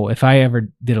 So if I ever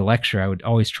did a lecture, I would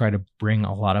always try to bring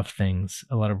a lot of things,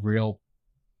 a lot of real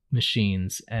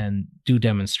machines, and do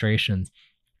demonstrations.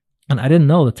 And I didn't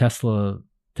know that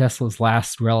Tesla's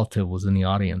last relative was in the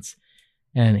audience.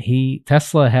 And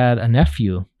Tesla had a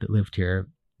nephew that lived here,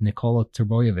 Nikola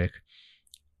Turbojevic,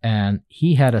 and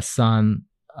he had a son,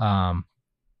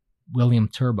 William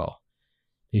Turbo.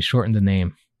 They shortened the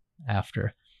name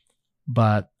after.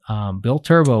 But Bill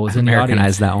Turbo was in the audience.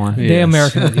 Americanized that one. They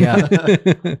Americanized,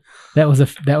 yeah. That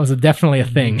was definitely a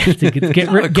thing to get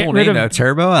rid of though,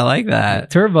 Turbo. I like that.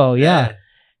 Turbo, yeah.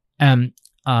 And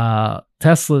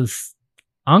Tesla's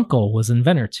uncle was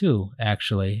inventor too,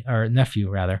 actually, or nephew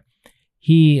rather.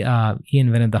 He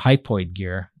invented the hypoid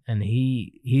gear, and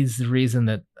he's the reason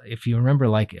that, if you remember,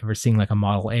 like ever seeing like a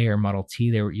Model A or Model T,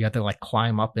 you had to like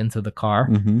climb up into the car.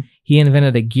 Mm-hmm. He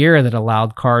invented a gear that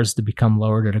allowed cars to become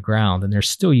lower to the ground, and they're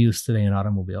still used today in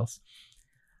automobiles.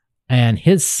 And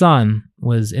his son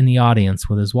was in the audience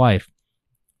with his wife,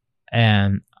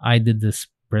 and I did this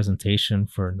presentation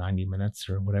for 90 minutes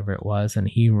or whatever it was, and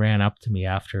he ran up to me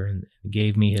after and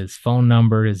gave me his phone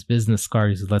number, his business card.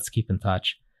 He said, "Let's keep in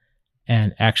touch."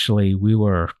 And actually, we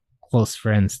were close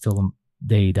friends till the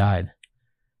day he died.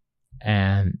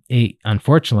 And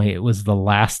unfortunately, it was the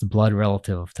last blood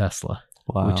relative of Tesla,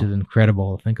 which is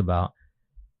incredible to think about.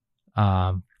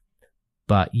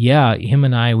 But yeah, him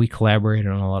and we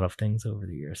collaborated on a lot of things over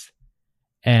the years.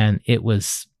 And it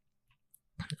was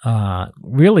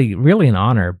really, really an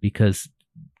honor because,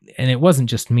 and it wasn't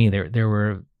just me, there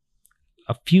were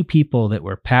a few people that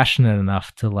were passionate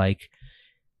enough to like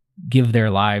give their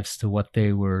lives to what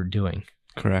they were doing.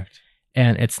 Correct.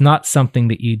 And it's not something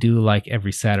that you do like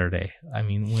every Saturday. I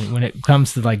mean, when it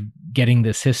comes to like getting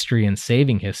this history and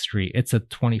saving history, it's a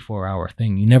 24-hour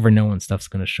thing. You never know when stuff's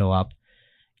going to show up.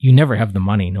 You never have the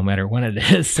money, no matter when it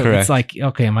is. So Correct. It's like,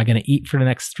 okay, am I going to eat for the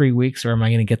next 3 weeks, or am I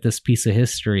going to get this piece of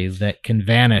history that can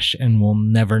vanish and we'll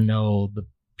never know the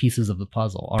pieces of the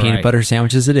puzzle? All Peanut right. butter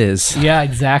sandwiches it is. Yeah,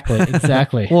 exactly.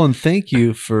 Well, and thank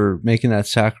you for making that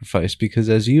sacrifice, because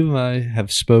as you and I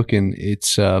have spoken,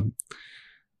 it's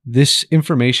this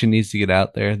information needs to get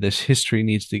out there. This history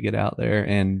needs to get out there.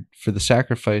 And for the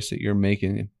sacrifice that you're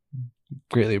making,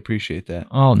 greatly appreciate that.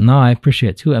 Oh, no, I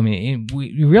appreciate it too. I mean,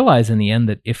 we realize in the end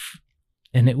that it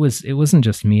wasn't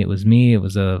just me, it was me. It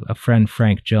was a friend,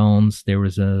 Frank Jones. There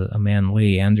was a man,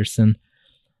 Lee Anderson,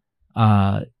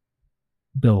 Bill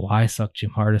Wysock,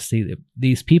 Jim Hardesty.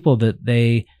 These people that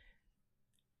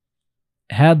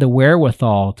had the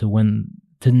wherewithal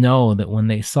to know that when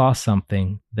they saw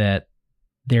something, that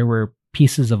there were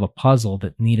pieces of a puzzle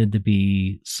that needed to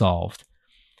be solved.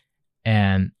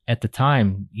 And at the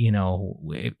time,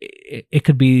 it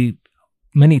could be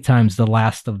many times the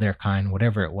last of their kind,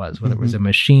 whatever it was, whether it was a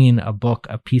machine, a book,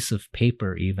 a piece of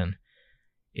paper, even.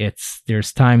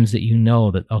 There's times that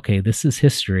that, okay, this is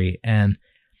history. And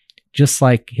just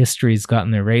like history's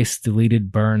gotten erased,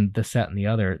 deleted, burned, this, that, and the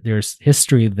other, there's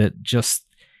history that just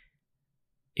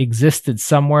existed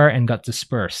somewhere and got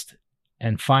dispersed.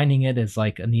 And finding it is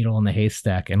like a needle in the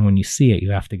haystack. And when you see it,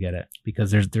 you have to get it,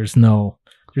 because there's no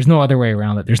other way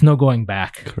around it. There's no going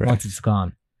back. Correct. Once it's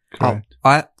gone. Correct.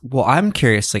 I'm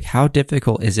curious, like, how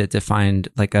difficult is it to find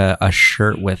like a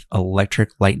shirt with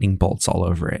electric lightning bolts all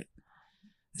over it?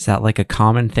 Is that like a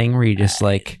common thing where you just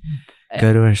like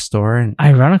go to a store and?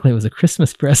 Ironically, it was a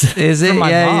Christmas present. Is it? From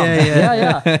my mom.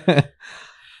 Yeah.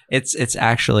 It's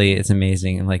actually, it's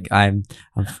amazing. Like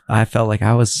I felt like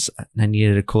I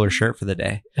needed a cooler shirt for the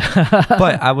day.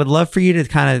 But I would love for you to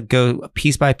kind of go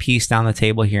piece by piece down the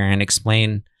table here and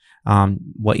explain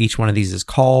what each one of these is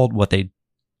called, what they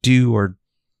do,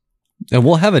 and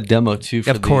we'll have a demo too.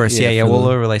 Of course, we'll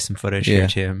overlay some footage here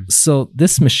too. So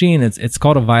this machine, it's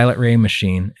called a violet ray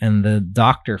machine, and the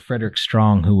doctor Frederick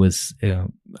Strong, who was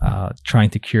trying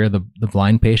to cure the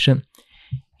blind patient,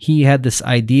 he had this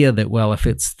idea that, well, if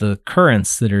it's the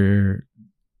currents that are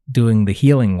doing the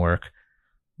healing work,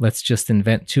 let's just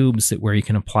invent tubes where you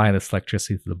can apply this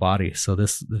electricity to the body. So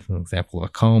this is an example of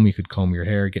a comb. You could comb your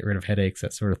hair, get rid of headaches,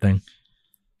 that sort of thing.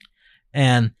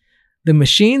 And the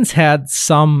machines had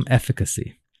some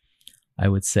efficacy, I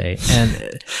would say. And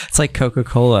it's like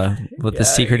Coca-Cola with the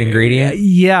secret ingredient.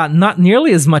 Yeah, not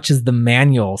nearly as much as the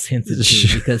manuals hinted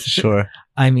to, because sure.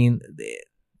 I mean,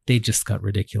 they just got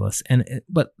ridiculous.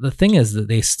 But the thing is that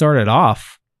they started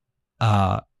off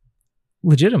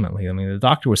legitimately. I mean, the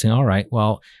doctor was saying, all right,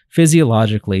 well,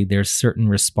 physiologically, there's certain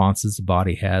responses the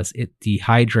body has. It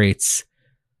dehydrates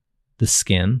the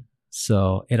skin.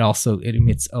 So it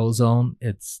emits ozone.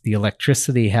 The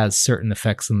electricity has certain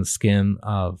effects on the skin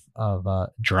of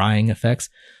drying effects.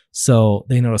 So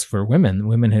they noticed for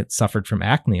women had suffered from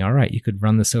acne. All right, you could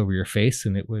run this over your face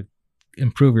and it would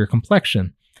improve your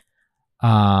complexion.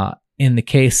 In the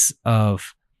case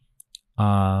of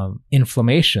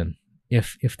inflammation,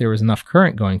 if there was enough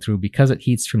current going through, because it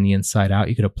heats from the inside out,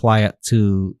 you could apply it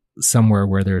to somewhere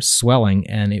where there's swelling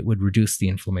and it would reduce the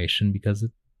inflammation because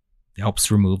it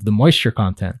helps remove the moisture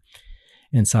content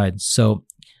inside. So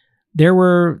there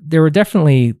were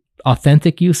definitely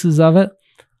authentic uses of it.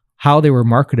 How they were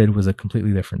marketed was a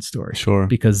completely different story. Sure.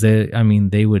 Because they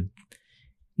would,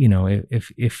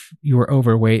 if you were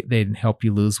overweight, they'd help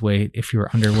you lose weight. If you were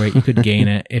underweight, you could gain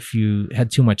it. If you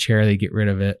had too much hair, they'd get rid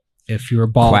of it. If you were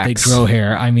bald, they'd grow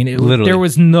hair. I mean, there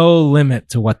was no limit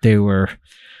to what they were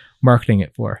marketing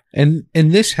it for. And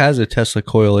this has a Tesla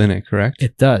coil in it, correct?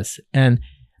 It does. And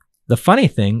the funny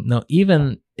thing,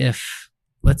 even if,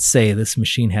 let's say, this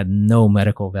machine had no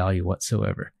medical value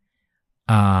whatsoever,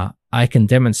 I can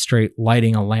demonstrate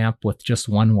lighting a lamp with just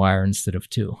one wire instead of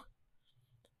two.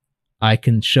 I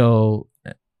can show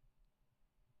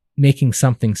making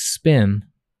something spin,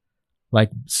 like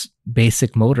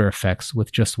basic motor effects,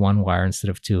 with just one wire instead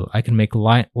of two. I can make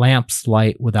lamps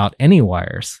light without any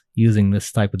wires using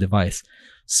this type of device.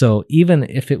 So even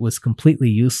if it was completely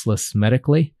useless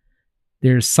medically,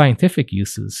 there's scientific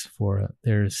uses for it.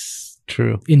 There's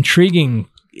intriguing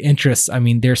interests. I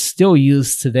mean, they're still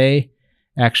used today,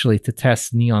 actually, to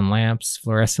test neon lamps,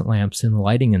 fluorescent lamps in the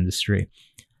lighting industry.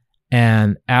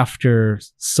 And after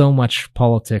so much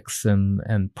politics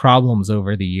and problems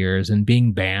over the years and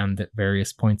being banned at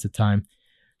various points of time,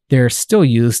 they're still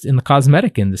used in the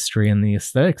cosmetic industry and the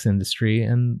aesthetics industry.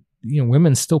 And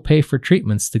women still pay for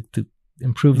treatments to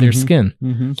improve their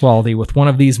skin quality with one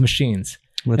of these machines.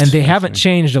 And they haven't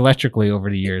changed electrically over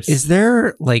the years. Is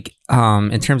there, like,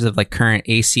 in terms of like current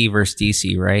AC versus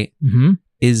DC, right? Mm-hmm.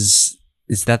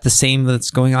 Is that the same that's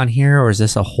going on here, or is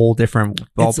this a whole different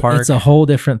ballpark? It's a whole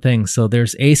different thing. So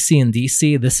there's AC and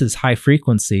DC. This is high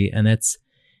frequency, and it's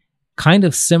kind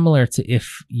of similar to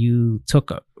if you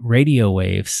took radio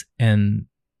waves and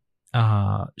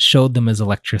showed them as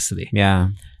electricity. Yeah.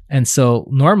 And so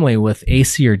normally with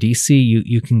AC or DC,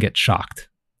 you can get shocked.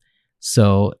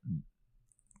 So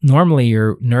normally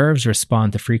your nerves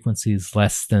respond to frequencies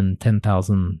less than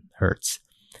 10,000 hertz.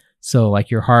 So like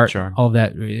your heart, all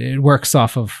that, it works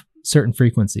off of certain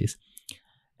frequencies.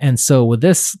 And so with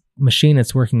this machine,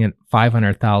 it's working at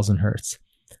 500,000 hertz.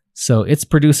 So it's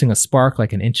producing a spark like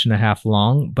 1.5 inches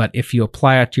long. But if you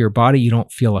apply it to your body, you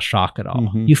don't feel a shock at all.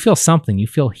 Mm-hmm. You feel something. You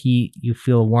feel heat. You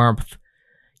feel warmth.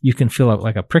 you can feel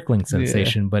like a prickling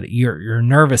sensation, but your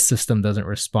nervous system doesn't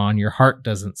respond. Your heart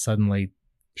doesn't suddenly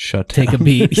take a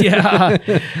beat. Yeah.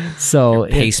 So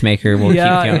pacemaker will keep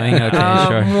going. Okay,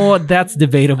 sure. Well, that's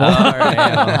debatable. All right,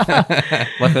 yeah.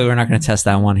 Luckily, we're not going to test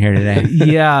that one here today.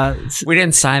 Yeah. We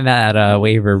didn't sign that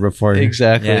waiver before.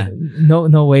 Exactly. Yeah. No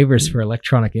waivers for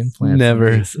electronic implants.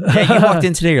 Never. Yeah, you walked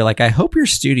in today. You're like, I hope your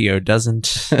studio doesn't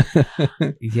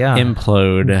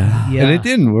implode. Yeah. And it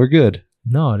didn't. We're good.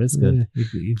 No, it is good.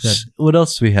 You've got... What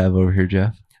else do we have over here,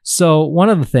 Jeff? So one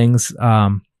of the things,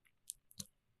 I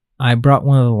brought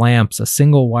one of the lamps, a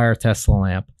single wire Tesla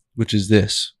lamp. Which is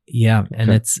this. Yeah. Okay.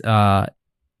 And it's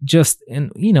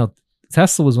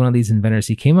Tesla was one of these inventors.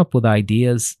 He came up with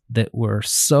ideas that were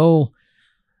so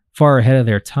far ahead of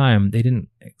their time, they didn't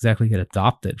exactly get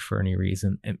adopted for any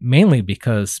reason. And mainly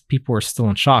because people were still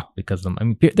in shock because of them. I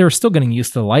mean, they were still getting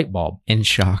used to the light bulb. In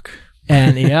shock.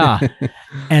 And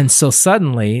and so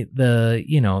suddenly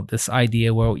this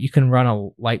idea, well, you can run a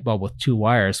light bulb with two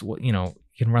wires, you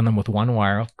can run them with one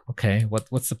wire. Okay,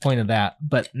 what's the point of that?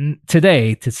 But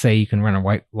today, to say you can run a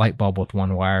white light bulb with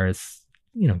one wire is,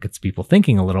 gets people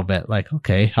thinking a little bit like,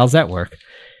 okay, how's that work?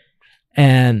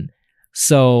 And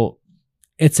so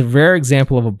it's a rare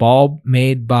example of a bulb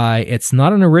made by, it's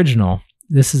not an original.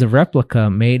 This is a replica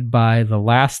made by the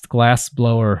last glass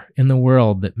blower in the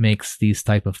world that makes these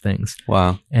type of things.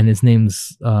 Wow. And his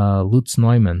name's Lutz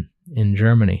Neumann in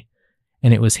Germany.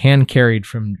 And it was hand carried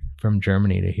from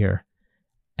Germany to here.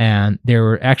 And there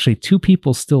were actually two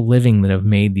people still living that have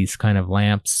made these kind of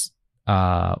lamps.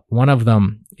 One of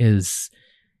them is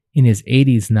in his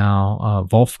 80s now,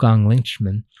 Wolfgang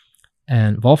Linchmann.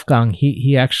 And Wolfgang,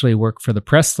 he actually worked for the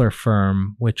Pressler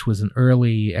firm, which was an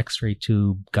early X-ray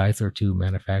tube, Geisler tube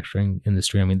manufacturing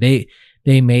industry. I mean,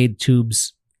 they made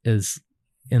tubes in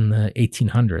the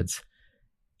 1800s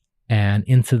and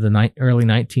into the early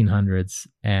 1900s.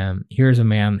 And here's a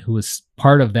man who was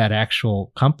part of that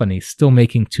actual company, still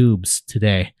making tubes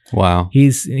today. Wow.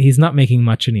 He's not making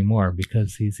much anymore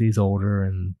because he's older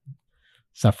and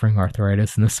suffering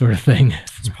arthritis and this sort of thing.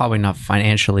 It's probably not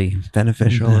financially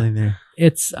beneficial either.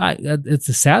 It's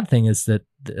a sad thing is that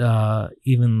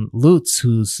even Lutz,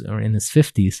 who's in his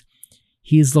 50s,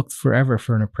 he's looked forever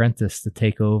for an apprentice to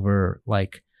take over,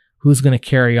 like, who's going to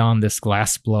carry on this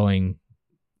glass blowing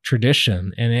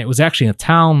tradition. And it was actually a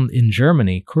town in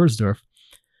Germany, Kursdorf,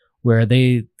 where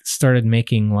they started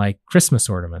making like Christmas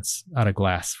ornaments out of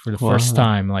glass for the first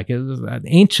time. Like, it was an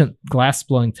ancient glass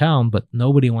blowing town, but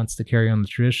nobody wants to carry on the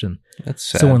tradition. That's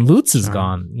sad. So when Lutz is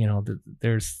gone,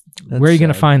 there's where are you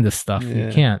going to find this stuff? Yeah.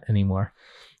 You can't anymore.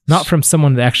 Not from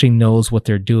someone that actually knows what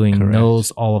they're doing, Correct.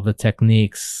 Knows all of the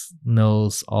techniques,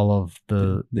 knows all of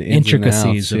the ins and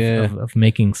intricacies outs, of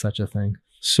making such a thing.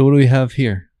 So what do we have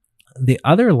here? The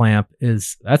other lamp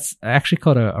that's actually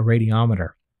called a radiometer.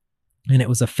 And it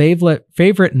was a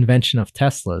favorite invention of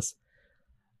Tesla's.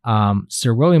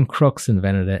 Sir William Crookes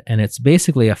invented it, and it's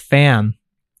basically a fan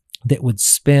that would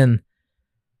spin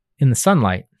in the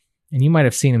sunlight. And you might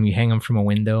have seen them. You hang them from a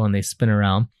window, and they spin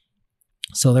around.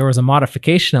 So there was a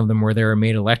modification of them where they were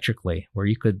made electrically, where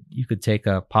you could take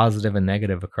a positive and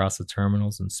negative across the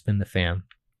terminals and spin the fan.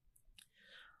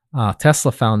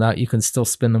 Tesla found out you can still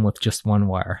spin them with just one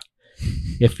wire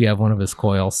if you have one of his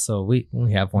coils. So we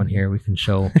have one here. We can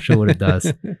show what it does.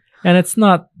 And it's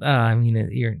not,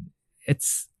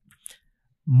 it's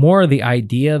more the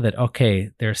idea that,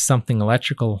 okay, there's something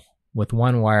electrical with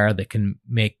one wire that can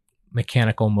make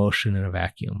mechanical motion in a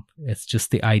vacuum. It's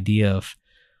just the idea of,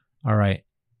 all right,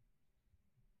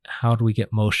 how do we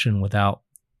get motion without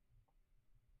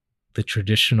the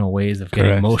traditional ways of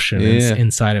getting Correct. motion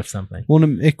inside of something? Well,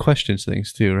 it questions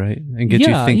things too, right? And gets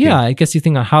you thinking. Yeah, it gets you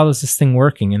thinking, how is this thing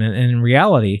working? And in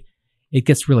reality, it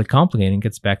gets really complicated and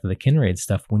gets back to the Kinrade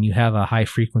stuff. When you have a high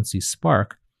frequency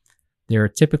spark, there are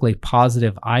typically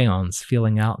positive ions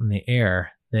feeling out in the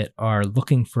air that are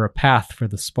looking for a path for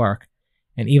the spark.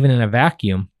 And even in a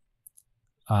vacuum,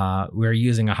 we're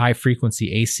using a high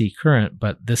frequency AC current,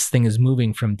 but this thing is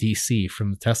moving from DC,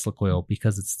 from the Tesla coil,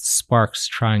 because it's the sparks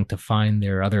trying to find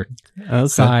their other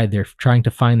side. They're trying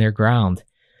to find their ground.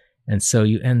 And so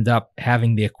you end up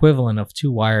having the equivalent of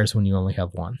two wires when you only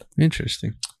have one.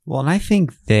 Interesting. Well, and I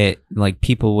think that like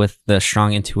people with the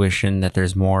strong intuition that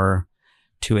there's more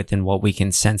to it than what we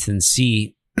can sense and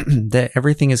see, that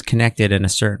everything is connected in a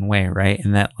certain way, right?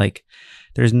 And that like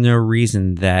there's no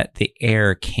reason that the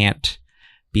air can't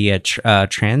be a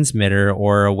transmitter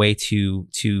or a way to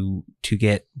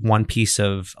get one piece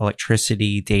of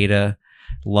electricity, data,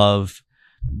 love,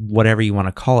 whatever you want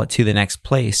to call it, to the next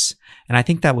place. And I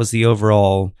think that was the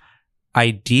overall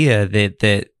idea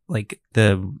that like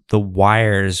the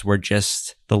wires were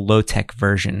just the low-tech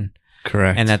version.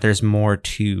 Correct. And that there's more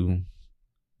to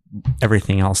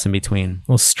everything else in between.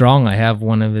 Well, Strong, I have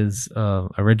one of his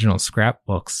original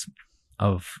scrapbooks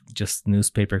of just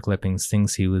newspaper clippings,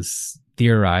 things he was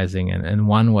theorizing. And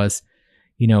one was,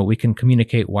 we can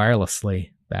communicate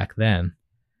wirelessly back then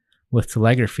with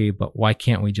telegraphy, but why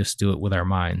can't we just do it with our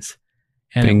minds?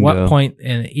 And Bingo. At what point,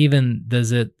 and even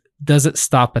does it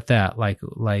stop at that? Like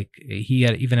he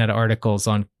even had articles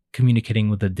on communicating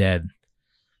with the dead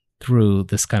through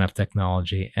this kind of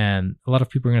technology. And a lot of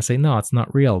people are going to say, no, it's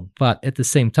not real. But at the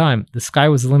same time, the sky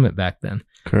was the limit back then.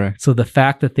 Correct. So the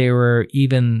fact that they were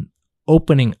even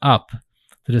opening up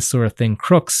to this sort of thing,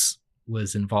 Crookes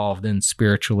was involved in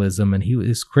spiritualism and he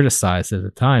was criticized at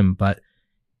the time. But,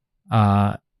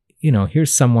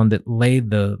 here's someone that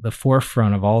laid the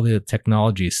forefront of all the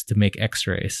technologies to make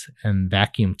x-rays and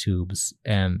vacuum tubes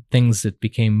and things that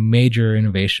became major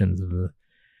innovations of the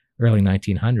early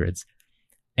 1900s.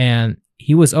 And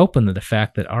he was open to the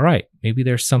fact that, all right, maybe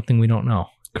there's something we don't know.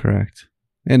 Correct.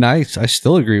 And I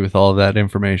still agree with all of that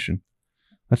information.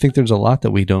 I think there's a lot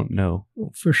that we don't know.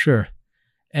 For sure.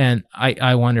 And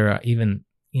I wonder even,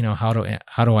 how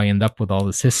do I end up with all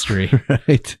this history?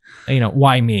 Right.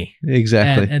 Why me?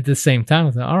 Exactly. And at the same time,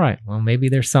 I thought, all right, well, maybe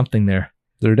there's something there.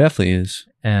 There definitely is.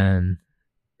 And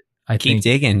I Keep think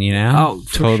digging, Oh,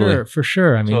 Totally. For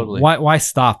sure. I mean, Totally. why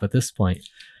stop at this point?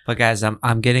 But guys,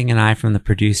 I'm getting an eye from the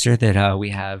producer that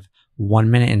we have 1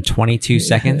 minute and 22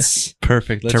 seconds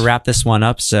Perfect. to wrap this one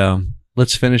up. So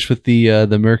Let's finish with the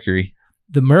mercury.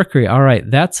 The mercury, all right,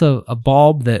 that's a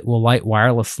bulb that will light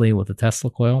wirelessly with a Tesla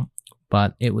coil,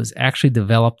 but it was actually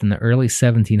developed in the early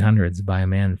 1700s by a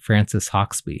man, Francis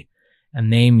Hauksbee. A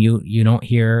name you don't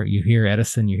hear. You hear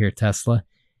Edison, you hear Tesla.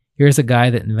 Here's a guy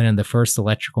that invented the first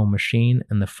electrical machine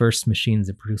and the first machines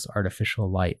that produce artificial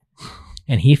light.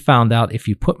 And he found out if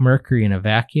you put mercury in a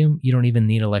vacuum, you don't even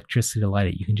need electricity to light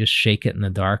it. You can just shake it in the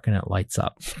dark and it lights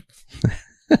up.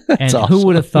 And awesome. Who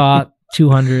would have thought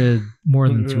more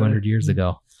than 200 years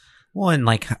ago? well, and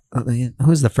like,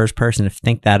 who's the first person to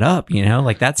think that up?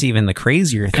 Like that's even the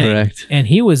crazier thing. Correct. And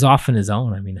he was off on his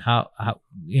own. I mean, how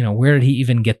where did he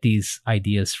even get these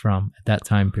ideas from at that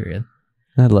time period?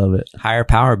 I love it. Higher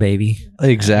power, baby.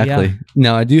 Exactly. Yeah.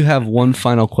 Now, I do have one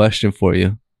final question for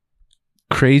you.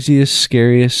 Craziest,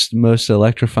 scariest, most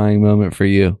electrifying moment for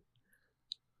you?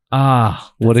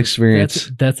 What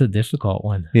experience? That's a difficult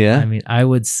one. Yeah? I mean, I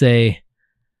would say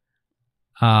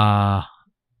probably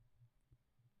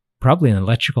an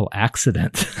electrical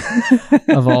accident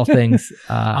of all things.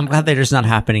 I'm glad they're just not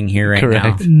happening here right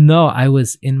Correct. now. No, I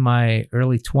was in my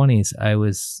early 20s. I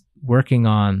was working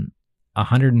on a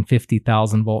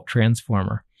 150,000 volt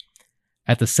transformer.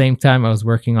 At the same time, I was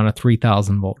working on a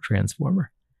 3,000 volt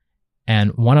transformer.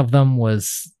 And one of them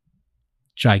was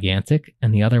gigantic,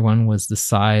 and the other one was the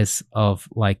size of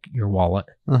like your wallet.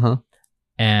 Uh-huh.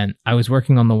 And I was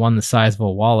working on the one the size of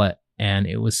a wallet, and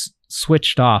it was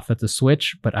switched off at the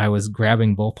switch, but I was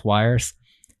grabbing both wires,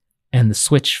 and the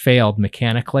switch failed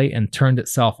mechanically and turned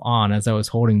itself on as I was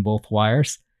holding both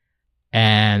wires.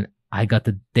 And I got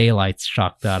the daylights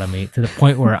shocked out of me to the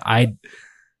point where I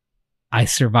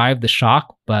survived the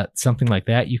shock, but something like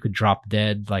that, you could drop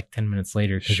dead like 10 minutes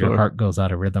later because your heart goes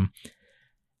out of rhythm.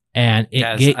 And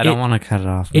I don't want to cut it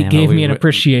off, man. It gave me an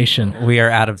appreciation. We are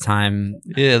out of time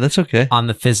Yeah, that's okay. on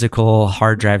the physical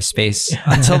hard drive space.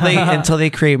 Until they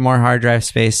create more hard drive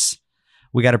space,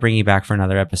 we got to bring you back for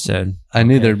another episode. I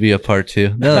knew there'd be a part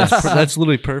 2. No, that's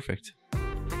literally perfect.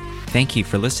 Thank you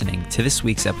for listening to this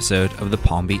week's episode of the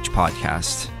Palm Beach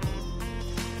Podcast.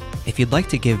 If you'd like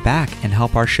to give back and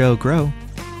help our show grow,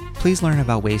 please learn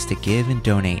about ways to give and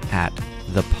donate at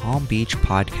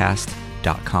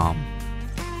thepalmbeachpodcast.com.